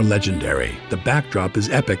players are legendary, the backdrop is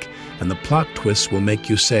epic, and the plot twists will make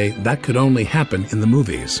you say that could only happen in the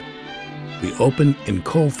movies. We open in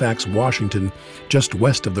Colfax, Washington, just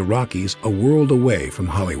west of the Rockies, a world away from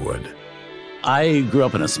Hollywood. I grew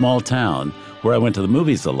up in a small town where I went to the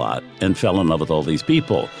movies a lot and fell in love with all these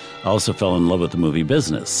people. I also fell in love with the movie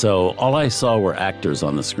business. So all I saw were actors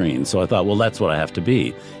on the screen. So I thought, well, that's what I have to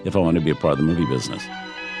be if I want to be a part of the movie business.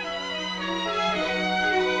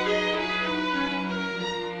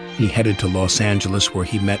 He headed to Los Angeles, where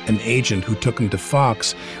he met an agent who took him to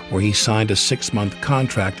Fox, where he signed a 6-month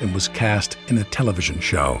contract and was cast in a television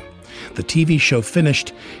show. The TV show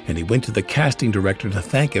finished, and he went to the casting director to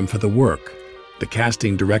thank him for the work. The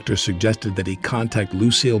casting director suggested that he contact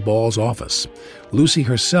Lucille Ball's office. Lucy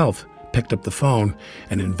herself picked up the phone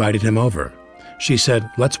and invited him over. She said,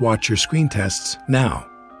 "Let's watch your screen tests now."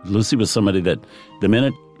 Lucy was somebody that the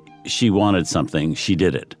minute she wanted something, she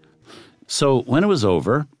did it. So when it was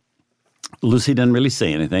over, Lucy didn't really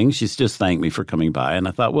say anything. She just thanked me for coming by. And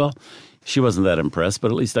I thought, well, she wasn't that impressed,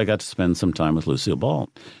 but at least I got to spend some time with Lucille Ball.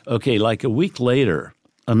 Okay, like a week later,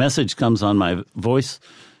 a message comes on my voice.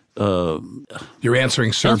 Your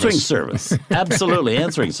answering service. Answering service. Absolutely,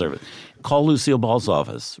 answering service. Call Lucille Ball's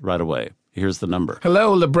office right away. Here's the number.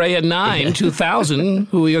 Hello, La Brea 9, 2000.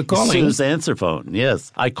 Who are you calling? Sue's answer phone,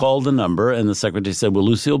 yes. I called the number, and the secretary said, well,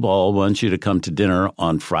 Lucille Ball wants you to come to dinner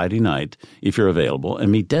on Friday night, if you're available,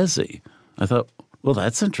 and meet Desi. I thought, well,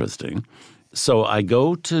 that's interesting. So I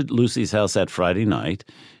go to Lucy's house that Friday night.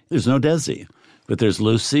 There's no Desi, but there's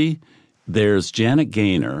Lucy, there's Janet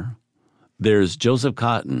Gaynor, there's Joseph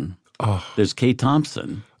Cotton, there's Kate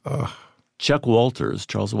Thompson, Chuck Walters,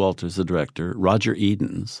 Charles Walters, the director, Roger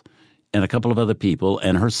Edens, and a couple of other people,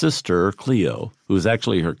 and her sister, Cleo, who was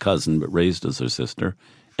actually her cousin but raised as her sister,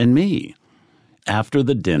 and me. After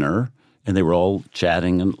the dinner, and they were all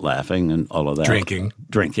chatting and laughing and all of that.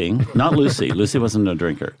 Drinking. Not Lucy. Lucy wasn't a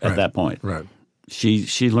drinker at that point. Right.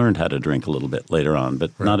 She learned how to drink a little bit later on,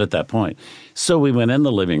 but not at that point. So we went in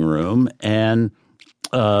the living room, and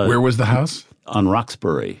where was the house? On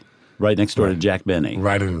Roxbury, right next door to Jack Benny.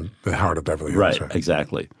 Right in the heart of Beverly Hills. Right,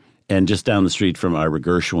 exactly. And just down the street from Ira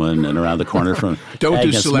Gershwin and around the corner from Don't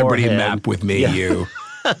Agnes do celebrity Moorehead. map with me, you.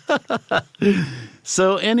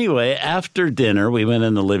 So anyway, after dinner, we went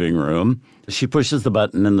in the living room. She pushes the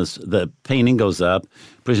button, and the painting goes up.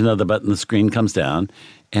 Push another button, the screen comes down.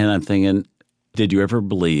 And I'm thinking, did you ever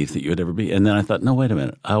believe that you would ever be? And then I thought, no, wait a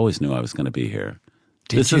minute. I always knew I was going to be here.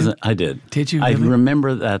 I did. Did you I really?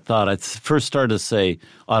 remember that thought. I first started to say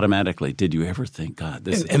automatically, did you ever think, God,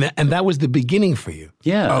 this And that was the beginning for you.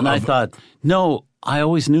 Yeah, and I thought, no, I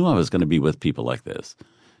always knew I was going to be with people like this.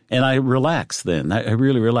 And I relaxed then. I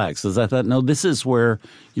really relaxed because I thought, no, this is where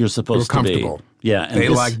you're supposed to be. Comfortable. Yeah. And they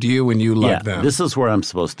liked you and you liked them. This is where I'm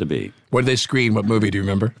supposed to be. What did they screen? What movie do you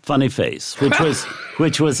remember? Funny Face,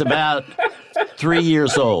 which was about 3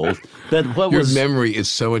 years old. But Your memory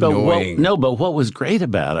is so annoying. But what was great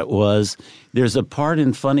about it was there's a part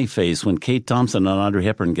in Funny Face when Kate Thompson and Audrey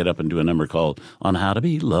Hepburn get up and do a number called On How to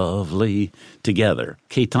Be Lovely together.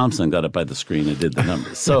 Kate Thompson got up by the screen and did the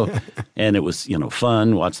numbers. So, and it was,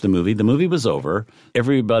 fun, watch the movie. The movie was over.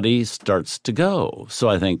 Everybody starts to go. So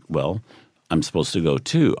I think, well, I'm supposed to go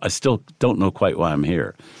too. I still don't know quite why I'm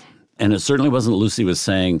here. And it certainly wasn't Lucy was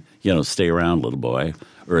saying, stay around, little boy,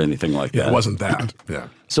 or anything like that. It wasn't that. Yeah.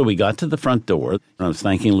 So we got to the front door, and I was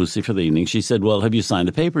thanking Lucy for the evening. She said, well, have you signed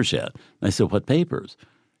the papers yet? And I said, what papers?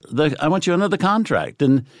 I want you under the contract.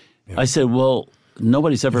 And I said, well,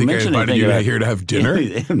 nobody's ever mentioned anything. You here to have dinner?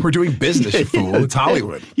 We're doing business, you fool. It's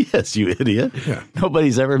Hollywood. Yes, you idiot. Yeah.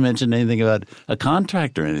 Nobody's ever mentioned anything about a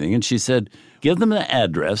contract or anything. And she said, give them the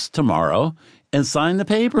address tomorrow and sign the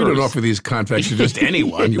papers. We don't offer these contracts to just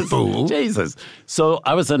anyone, you fool. Jesus. So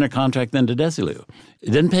I was under contract then to Desilu.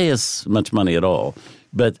 It didn't pay us much money at all,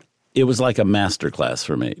 but it was like a master class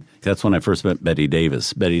for me. That's when I first met Betty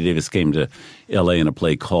Davis. Betty Davis came to L.A. in a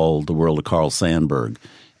play called The World of Carl Sandburg.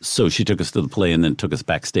 So she took us to the play and then took us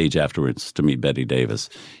backstage afterwards to meet Betty Davis.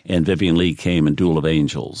 And Vivien Leigh came in Duel of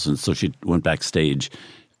Angels. And so she went backstage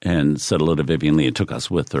and said hello to Vivien Leigh and took us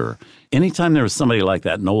with her. Anytime there was somebody like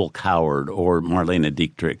that, Noel Coward or Marlene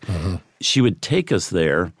Dietrich, she would take us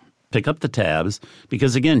there, pick up the tabs,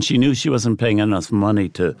 because, again, she knew she wasn't paying enough money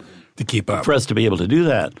to keep up for us to be able to do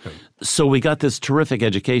that. So we got this terrific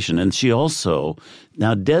education. And she also –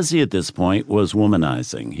 now, Desi at this point was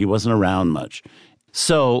womanizing. He wasn't around much.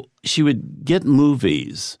 So she would get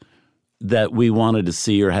movies that we wanted to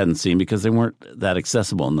see or hadn't seen because they weren't that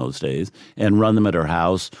accessible in those days and run them at her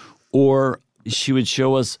house. Or she would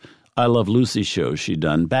show us I Love Lucy shows she'd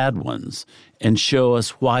done, bad ones, and show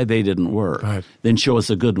us why they didn't work. Right. Then show us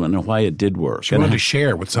a good one and why it did work. She wanted to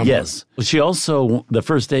share with someone. Yes. She also, the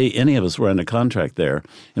first day any of us were under contract there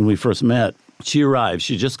and we first met, she arrived.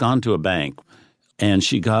 She'd just gone to a bank and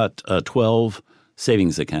she got 12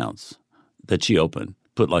 savings accounts that she opened,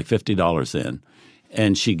 put like $50 in.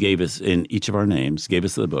 And she gave us, in each of our names, gave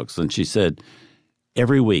us the books. And she said,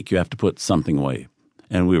 every week you have to put something away.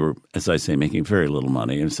 And we were, as I say, making very little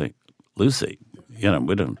money. And I say, Lucy, we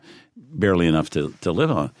don't, barely enough to live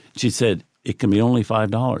on. She said, it can be only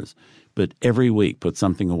 $5. But every week put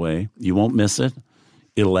something away. You won't miss it.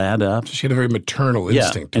 It'll add up. She had a very maternal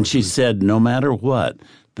instinct. And she said, no matter what,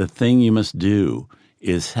 the thing you must do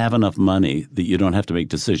is have enough money that you don't have to make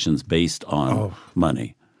decisions based on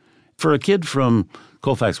money. For a kid from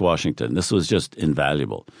Colfax, Washington, this was just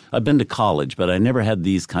invaluable. I've been to college, but I never had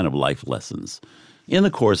these kind of life lessons. In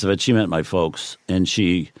the course of it, she met my folks, and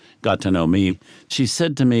she got to know me. She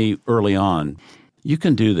said to me early on, you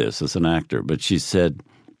can do this as an actor, but she said,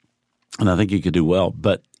 and I think you could do well,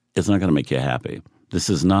 but it's not going to make you happy. This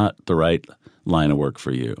is not the right line of work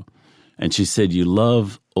for you. And she said, you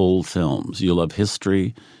love old films, you love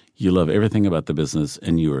history, you love everything about the business,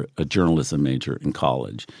 and you're a journalism major in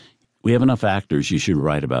college. We have enough actors, you should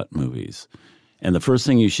write about movies. And the first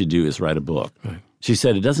thing you should do is write a book. Right. She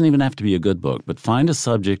said, it doesn't even have to be a good book, but find a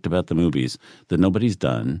subject about the movies that nobody's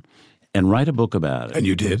done and write a book about it. And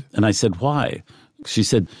you did? And I said, why? She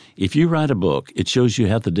said, if you write a book, it shows you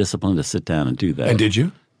have the discipline to sit down and do that. And did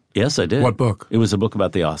you? Yes, I did. What book? It was a book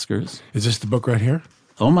about the Oscars. Is this the book right here?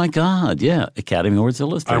 Oh, my God, yeah. Academy Awards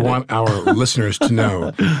Illustrated. I want our listeners to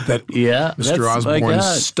know that Mr.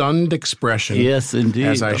 Osborne's stunned expression yes, indeed.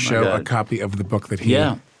 as I show a copy of the book that he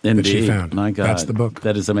Indeed. that she found. My God. That's the book.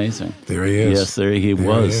 That is amazing. There he is. Yes, there he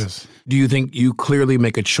was. He is. Do you think you clearly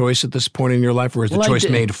make a choice at this point in your life, or is the choice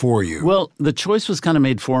made for you? Well, the choice was kind of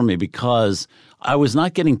made for me because I was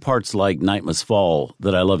not getting parts like Night Must Fall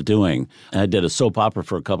that I love doing. I did a soap opera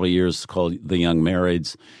for a couple of years called The Young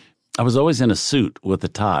Marrieds. I was always in a suit with a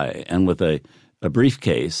tie and with a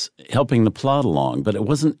briefcase helping the plot along, but it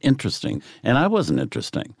wasn't interesting, and I wasn't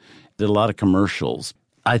interesting. Did a lot of commercials.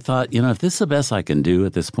 I thought, if this is the best I can do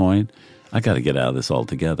at this point, I got to get out of this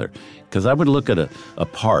altogether. Because I would look at a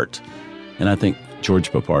part, and I think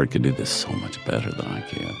George Peppard could do this so much better than I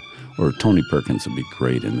can. Or Tony Perkins would be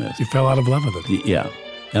great in this. You fell out of love with it. Yeah.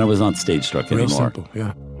 And I was not stage struck anymore. Real simple,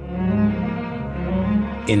 yeah.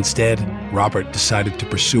 Instead, Robert decided to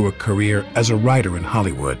pursue a career as a writer in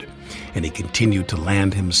Hollywood, and he continued to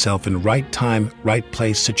land himself in right time, right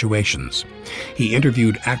place situations. He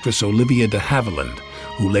interviewed actress Olivia de Havilland,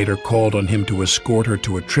 who later called on him to escort her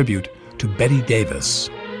to a tribute to Bette Davis.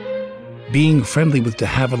 Being friendly with de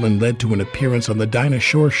Havilland led to an appearance on the Dinah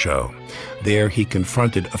Shore Show. There he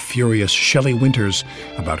confronted a furious Shelley Winters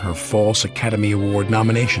about her false Academy Award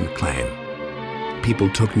nomination claim. People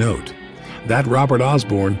took note. That Robert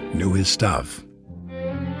Osborne knew his stuff.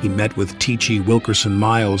 He met with T.G. Wilkerson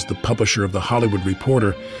Miles, the publisher of The Hollywood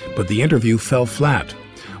Reporter, but the interview fell flat.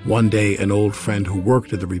 One day, an old friend who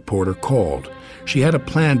worked at the Reporter called. She had a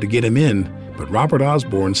plan to get him in, but Robert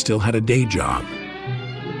Osborne still had a day job.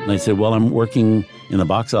 And I said, well, I'm working in the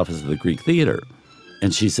box office of the Greek Theater.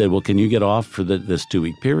 And she said, well, can you get off for this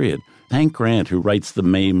 2-week period? Hank Grant, who writes the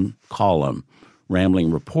main column, Rambling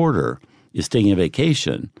Reporter, is taking a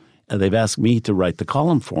vacation. And they've asked me to write the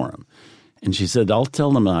column for him. And she said, I'll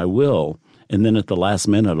tell them I will. And then at the last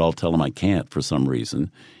minute, I'll tell them I can't for some reason.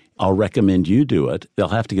 I'll recommend you do it. They'll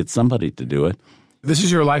have to get somebody to do it. This is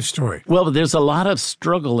your life story. Well, but there's a lot of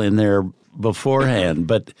struggle in there beforehand,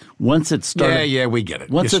 but once it started... Yeah, we get it.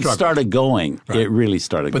 Once it started going, it really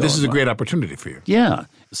started going. But this is a great opportunity for you. Yeah.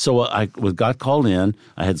 So I got called in.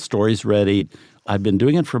 I had stories ready. I'd been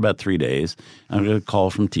doing it for about 3 days. I got a call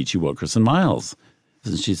from T.G. Wilkerson Miles.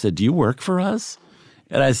 And she said, do you work for us?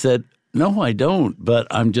 And I said, no, I don't, but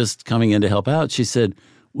I'm just coming in to help out. She said,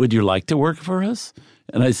 would you like to work for us?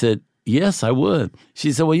 And I said, yes, I would.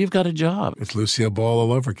 She said, well, you've got a job. It's Lucille Ball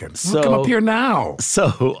all over again. So, come up here now.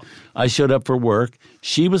 So I showed up for work.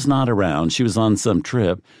 She was not around. She was on some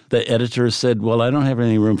trip. The editor said, well, I don't have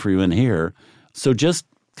any room for you in here. So just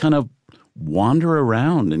kind of wander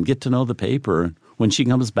around and get to know the paper. When she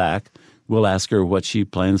comes back, we'll ask her what she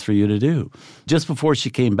plans for you to do. Just before she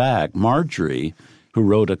came back, Marjorie, who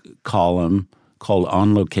wrote a column called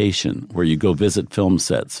On Location, where you go visit film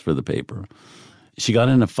sets for the paper, she got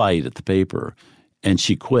in a fight at the paper, and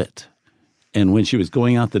she quit. And when she was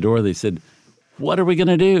going out the door, they said, what are we going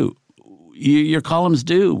to do? Your column's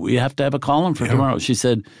due. We have to have a column for tomorrow. She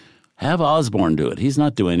said, have Osborne do it. He's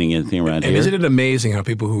not doing anything around here. And isn't it amazing how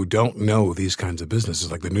people who don't know these kinds of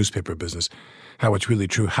businesses, like the newspaper business, how it's really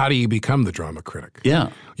true? How do you become the drama critic? Yeah.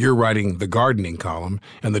 You're writing the gardening column,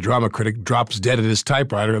 and the drama critic drops dead at his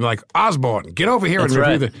typewriter, and they're like, Osborne, get over here and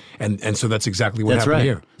review the... And so that's exactly what happened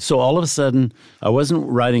here. So all of a sudden, I wasn't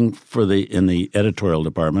writing in the editorial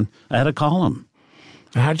department. I had a column.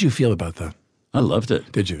 How did you feel about that? I loved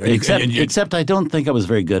it. Did you? Except I don't think I was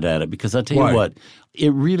very good at it, because I'll tell you what,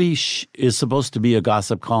 it really is supposed to be a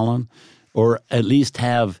gossip column, or at least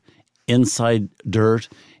have inside dirt.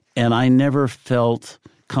 And I never felt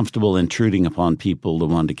comfortable intruding upon people that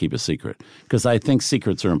wanted to keep a secret, because I think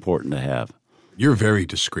secrets are important to have. You're very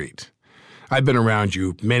discreet. I've been around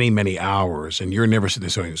you many, many hours, and you're never sitting there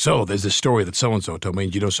saying, so there's this story that so-and-so told me,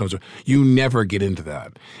 and you know so-and-so. You never get into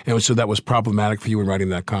that. And so that was problematic for you in writing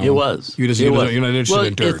that column? It was. You're not interested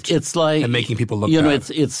in dirt. It's like... And making people look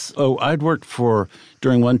bad. I'd worked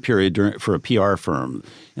during one period for a PR firm,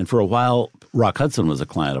 and for a while Rock Hudson was a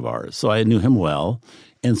client of ours, so I knew him well.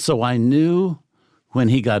 And so I knew when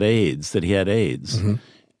he got AIDS that he had AIDS. Mm-hmm.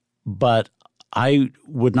 But I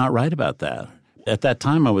would not write about that. At that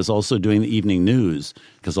time, I was also doing the evening news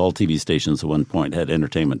because all TV stations at one point had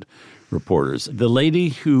entertainment reporters. The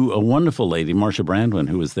lady a wonderful lady, Marcia Brandwin,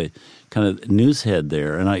 who was the kind of news head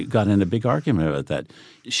there, and I got in a big argument about that.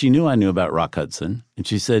 She knew I knew about Rock Hudson, and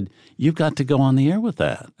she said, "You've got to go on the air with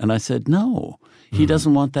that." And I said, "No, he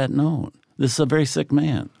doesn't want that known. This is a very sick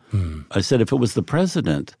man." I said, "If it was the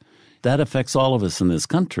president, that affects all of us in this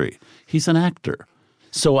country. He's an actor."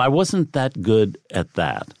 So I wasn't that good at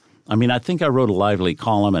that. I mean, I think I wrote a lively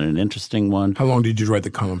column and an interesting one. How long did you write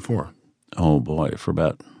the column for? Oh, boy, for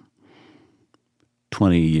about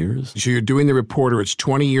 20 years. So you're doing The Reporter. It's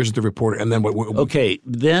 20 years at The Reporter. And then what? Okay.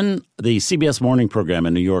 Then the CBS morning program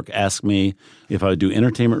in New York asked me if I would do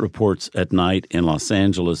entertainment reports at night in Los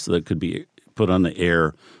Angeles that could be put on the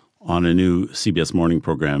air on a new CBS morning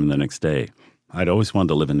program the next day. I'd always wanted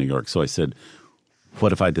to live in New York. So I said,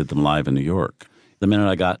 what if I did them live in New York? The minute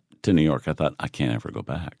I got to New York, I thought, I can't ever go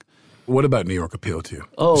back. What about New York appealed to you?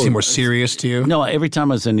 Oh, it seemed more serious to you? No, every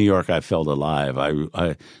time I was in New York, I felt alive.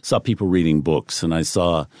 I saw people reading books, and I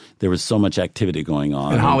saw there was so much activity going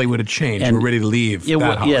on. And Hollywood had changed. You were ready to leave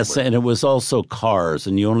Yes, and it was also cars,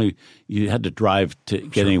 and you had to drive to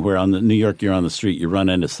get anywhere. On the New York, you're on the street, you run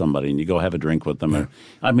into somebody, and you go have a drink with them. Yeah.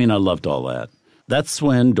 I loved all that. That's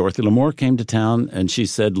when Dorothy Lamour came to town, and she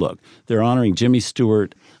said, look, they're honoring Jimmy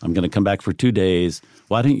Stewart. I'm going to come back for 2 days.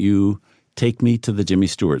 Why don't you take me to the Jimmy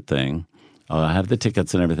Stewart thing? I have the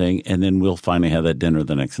tickets and everything, and then we'll finally have that dinner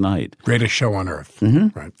the next night. Greatest show on earth.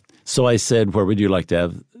 Mm-hmm. Right. So I said, where would you like to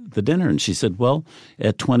have the dinner? And she said, well,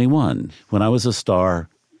 at 21. When I was a star,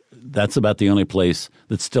 that's about the only place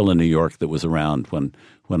that's still in New York that was around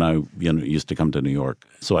when I used to come to New York.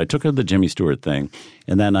 So I took her to the Jimmy Stewart thing,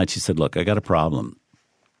 and that night she said, look, I got a problem.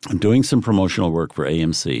 I'm doing some promotional work for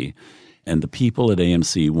AMC, and the people at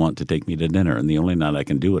AMC want to take me to dinner, and the only night I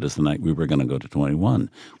can do it is the night we were going to go to 21.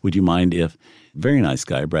 Would you mind if – very nice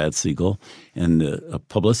guy, Brad Siegel, and a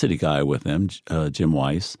publicity guy with him, Jim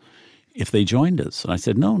Weiss, if they joined us? And I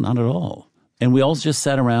said, no, not at all. And we all just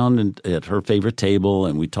sat around at her favorite table,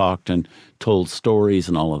 and we talked and told stories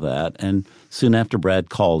and all of that. And soon after,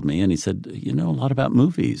 Brad called me, and he said, you know a lot about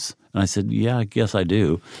movies. And I said, yeah, I guess I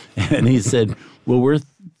do. And he said, well, we're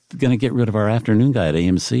going to get rid of our afternoon guy at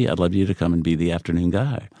AMC. I'd love you to come and be the afternoon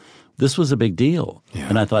guy. This was a big deal. Yeah.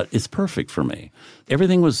 And I thought, it's perfect for me.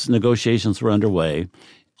 Everything was, negotiations were underway.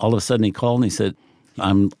 All of a sudden he called and he said,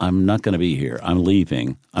 I'm not going to be here. I'm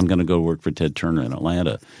leaving. I'm going to go work for Ted Turner in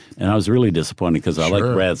Atlanta. And I was really disappointed because I like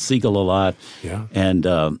Brad Siegel a lot. Yeah. And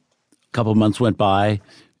a couple of months went by.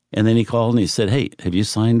 And then he called and he said, hey, have you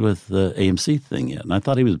signed with the AMC thing yet? And I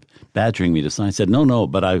thought he was badgering me to sign. I said, no,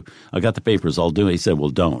 but I got the papers. I'll do it. He said, well,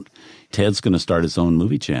 don't. Ted's going to start his own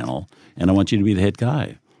movie channel, and I want you to be the head guy.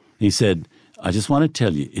 And he said, I just want to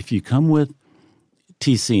tell you, if you come with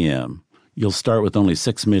TCM, you'll start with only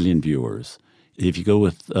 6 million viewers. If you go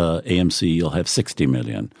with AMC, you'll have 60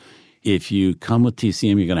 million. If you come with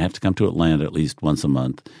TCM, you're going to have to come to Atlanta at least once a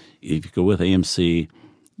month. If you go with AMC,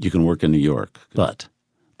 you can work in New York. But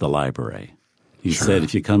the library. He said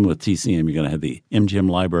if you come with TCM, you're going to have the MGM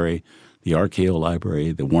library, the RKO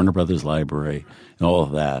library, the Warner Brothers library, and all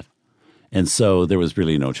of that. And so there was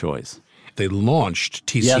really no choice. They launched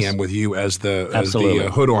TCM with you as the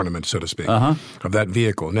hood ornament, so to speak, of that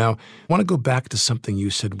vehicle. Now, I want to go back to something you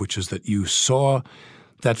said, which is that you saw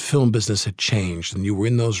that film business had changed, and you were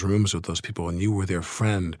in those rooms with those people, and you were their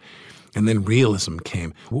friend. And then realism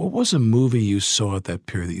came. What was a movie you saw at that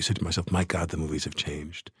period that you said to myself, my God, the movies have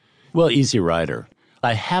changed? Well, Easy Rider.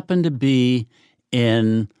 I happened to be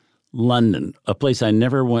in London, a place I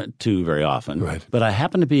never went to very often. Right. But I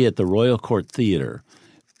happened to be at the Royal Court Theatre.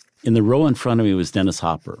 In the row in front of me was Dennis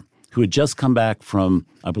Hopper, who had just come back from,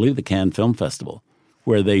 I believe, the Cannes Film Festival,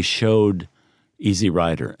 where they showed Easy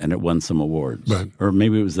Rider, and it won some awards. Right. Or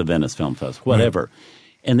maybe it was the Venice Film Festival, whatever. Right.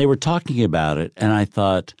 And they were talking about it, and I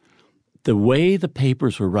thought, the way the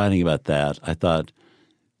papers were writing about that, I thought,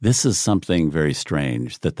 this is something very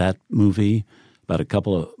strange, that movie about a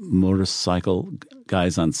couple of motorcycle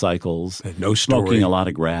guys on cycles, no story, smoking a lot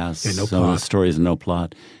of grass, no plot. Stories and no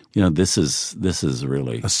plot. You know, this is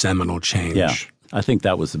really a seminal change. Yeah, I think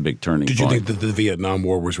that was a big turning point. Did you think that the Vietnam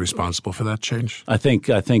War was responsible for that change? I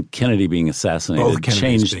think Kennedy being assassinated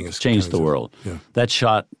changed the world. Yeah. That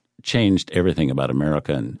shot changed everything about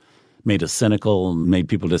America and made us cynical, made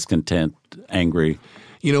people discontent, angry.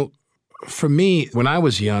 You know, for me, when I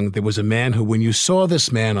was young, there was a man who, when you saw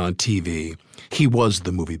this man on TV, he was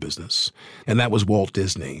the movie business, and that was Walt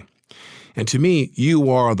Disney. And to me, you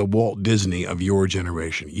are the Walt Disney of your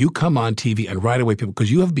generation. You come on TV and right away people,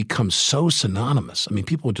 because you have become so synonymous. I mean,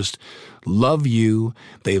 people just love you.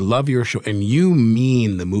 They love your show. And you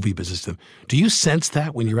mean the movie business to them. Do you sense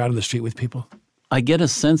that when you're out on the street with people? I get a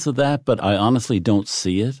sense of that, but I honestly don't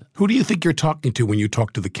see it. Who do you think you're talking to when you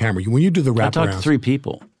talk to the camera? When you do the wraparounds? I talk to 3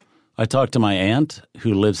 people. I talk to my aunt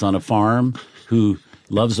who lives on a farm, who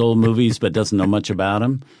loves old movies but doesn't know much about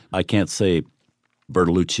them. I can't say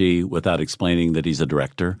Bertolucci without explaining that he's a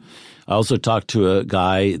director. I also talked to a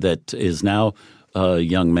guy that is now a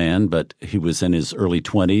young man, but he was in his early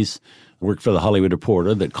 20s, worked for the Hollywood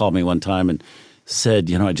Reporter, that called me one time and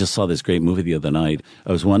said, I just saw this great movie the other night.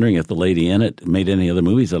 I was wondering if the lady in it made any other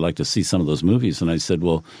movies. I'd like to see some of those movies. And I said,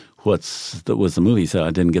 well, what's the movie? He said, I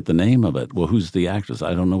didn't get the name of it. Well, who's the actress?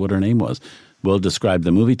 I don't know what her name was. Well, describe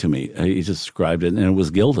the movie to me. He described it, and it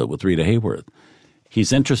was Gilda with Rita Hayworth.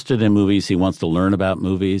 He's interested in movies. He wants to learn about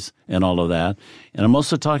movies and all of that. And I'm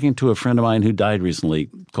also talking to a friend of mine who died recently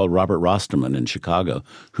called Robert Rosterman in Chicago,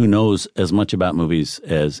 who knows as much about movies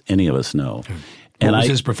as any of us know. What was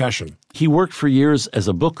his profession? He worked for years as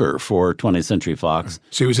a booker for 20th Century Fox.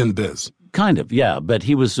 So he was in the biz? Kind of, yeah. But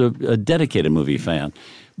he was a dedicated movie fan.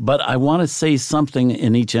 But I want to say something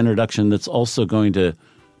in each introduction that's also going to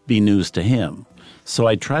be news to him. So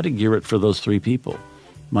I try to gear it for those 3 people.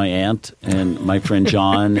 My aunt and my friend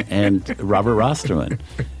John and Robert Rosterman,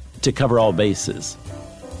 to cover all bases.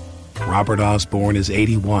 Robert Osborne is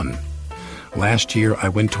 81. Last year, I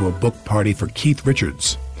went to a book party for Keith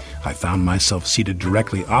Richards. I found myself seated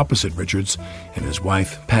directly opposite Richards and his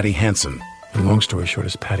wife, Patty Hansen. And long story short,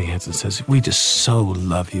 as Patty Hansen says, we just so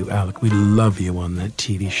love you, Alec. We love you on that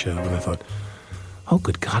TV show. And I thought, oh,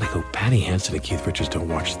 good God, I go, Patty Hansen and Keith Richards don't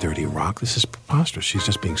watch 30 Rock. This is preposterous. She's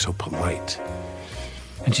just being so polite.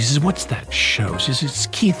 And she says, what's that show? She says, it's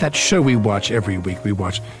Keith, that show we watch every week. We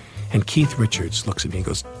watch. And Keith Richards looks at me and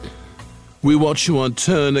goes, we watch you on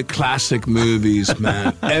Turner Classic Movies,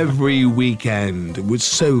 man, every weekend. It was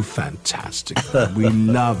so fantastic. We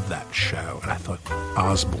love that show. And I thought,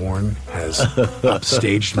 Osborne has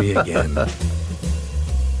upstaged me again.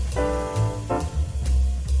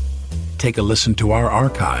 Take a listen to our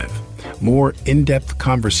archive. More in-depth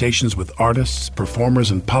conversations with artists, performers,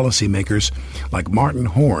 and policymakers like Martin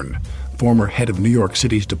Horn, former head of New York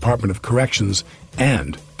City's Department of Corrections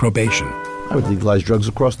and Probation. I would legalize drugs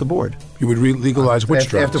across the board. You would legalize which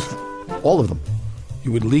drugs? All of them.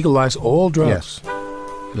 You would legalize all drugs?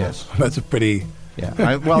 Yes. That's a pretty... Yeah.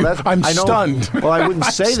 I'm stunned. Well, I wouldn't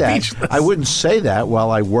say that. Speechless. I wouldn't say that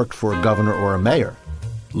while I worked for a governor or a mayor.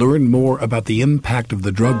 Learn more about the impact of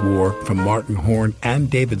the drug war from Martin Horn and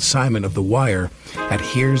David Simon of The Wire at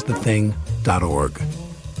here'sthething.org.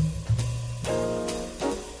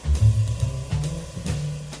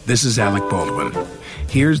 This is Alec Baldwin.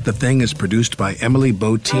 Here's the Thing is produced by Emily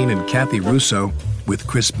Botein and Kathy Russo with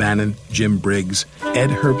Chris Bannon, Jim Briggs, Ed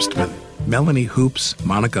Herbstman, Melanie Hoops,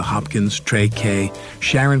 Monica Hopkins, Trey Kay,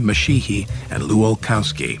 Sharon Mashihi, and Lou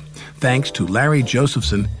Olkowski. Thanks to Larry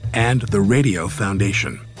Josephson and the Radio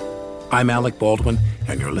Foundation. I'm Alec Baldwin,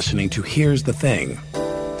 and you're listening to Here's the Thing.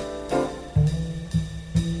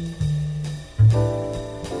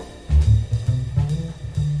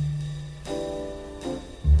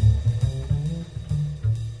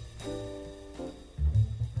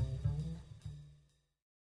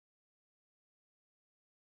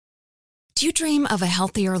 Do you dream of a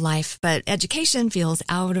healthier life, but education feels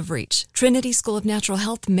out of reach? Trinity School of Natural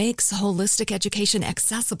Health makes holistic education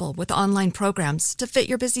accessible with online programs to fit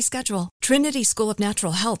your busy schedule. Trinity School of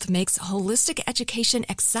Natural Health makes holistic education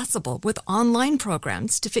accessible with online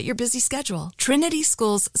programs to fit your busy schedule. Trinity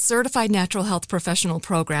School's Certified Natural Health Professional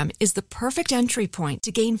Program is the perfect entry point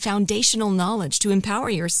to gain foundational knowledge to empower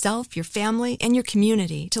yourself, your family, and your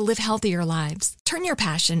community to live healthier lives. Turn your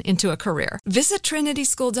passion into a career. Visit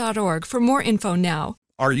trinityschool.org for more info now.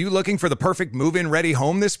 Are you looking for the perfect move-in ready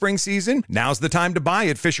home this spring season? Now's the time to buy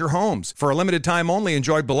at Fisher Homes. For a limited time only,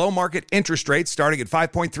 enjoy below-market interest rates starting at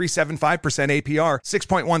 5.375% APR,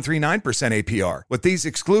 6.139% APR. With these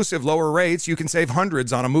exclusive lower rates, you can save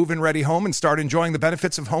hundreds on a move-in ready home and start enjoying the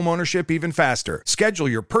benefits of homeownership even faster. Schedule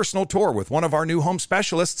your personal tour with one of our new home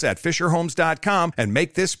specialists at FisherHomes.com and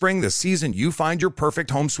make this spring the season you find your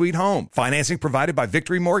perfect home sweet home. Financing provided by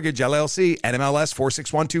Victory Mortgage, LLC, NMLS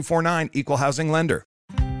 461249, Equal Housing Lender.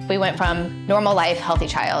 We went from normal life, healthy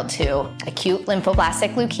child to acute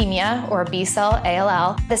lymphoblastic leukemia or B-cell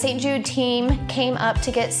ALL. The St. Jude team came up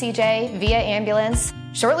to get CJ via ambulance.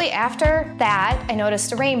 Shortly after that, I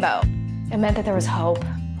noticed a rainbow. It meant that there was hope.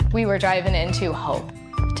 We were driving into hope.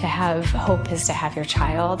 To have hope is to have your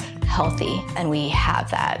child healthy, and we have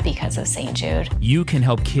that because of St. Jude. You can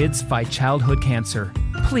help kids fight childhood cancer.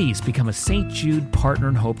 Please become a St. Jude Partner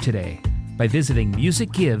in Hope today by visiting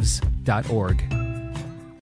musicgives.org.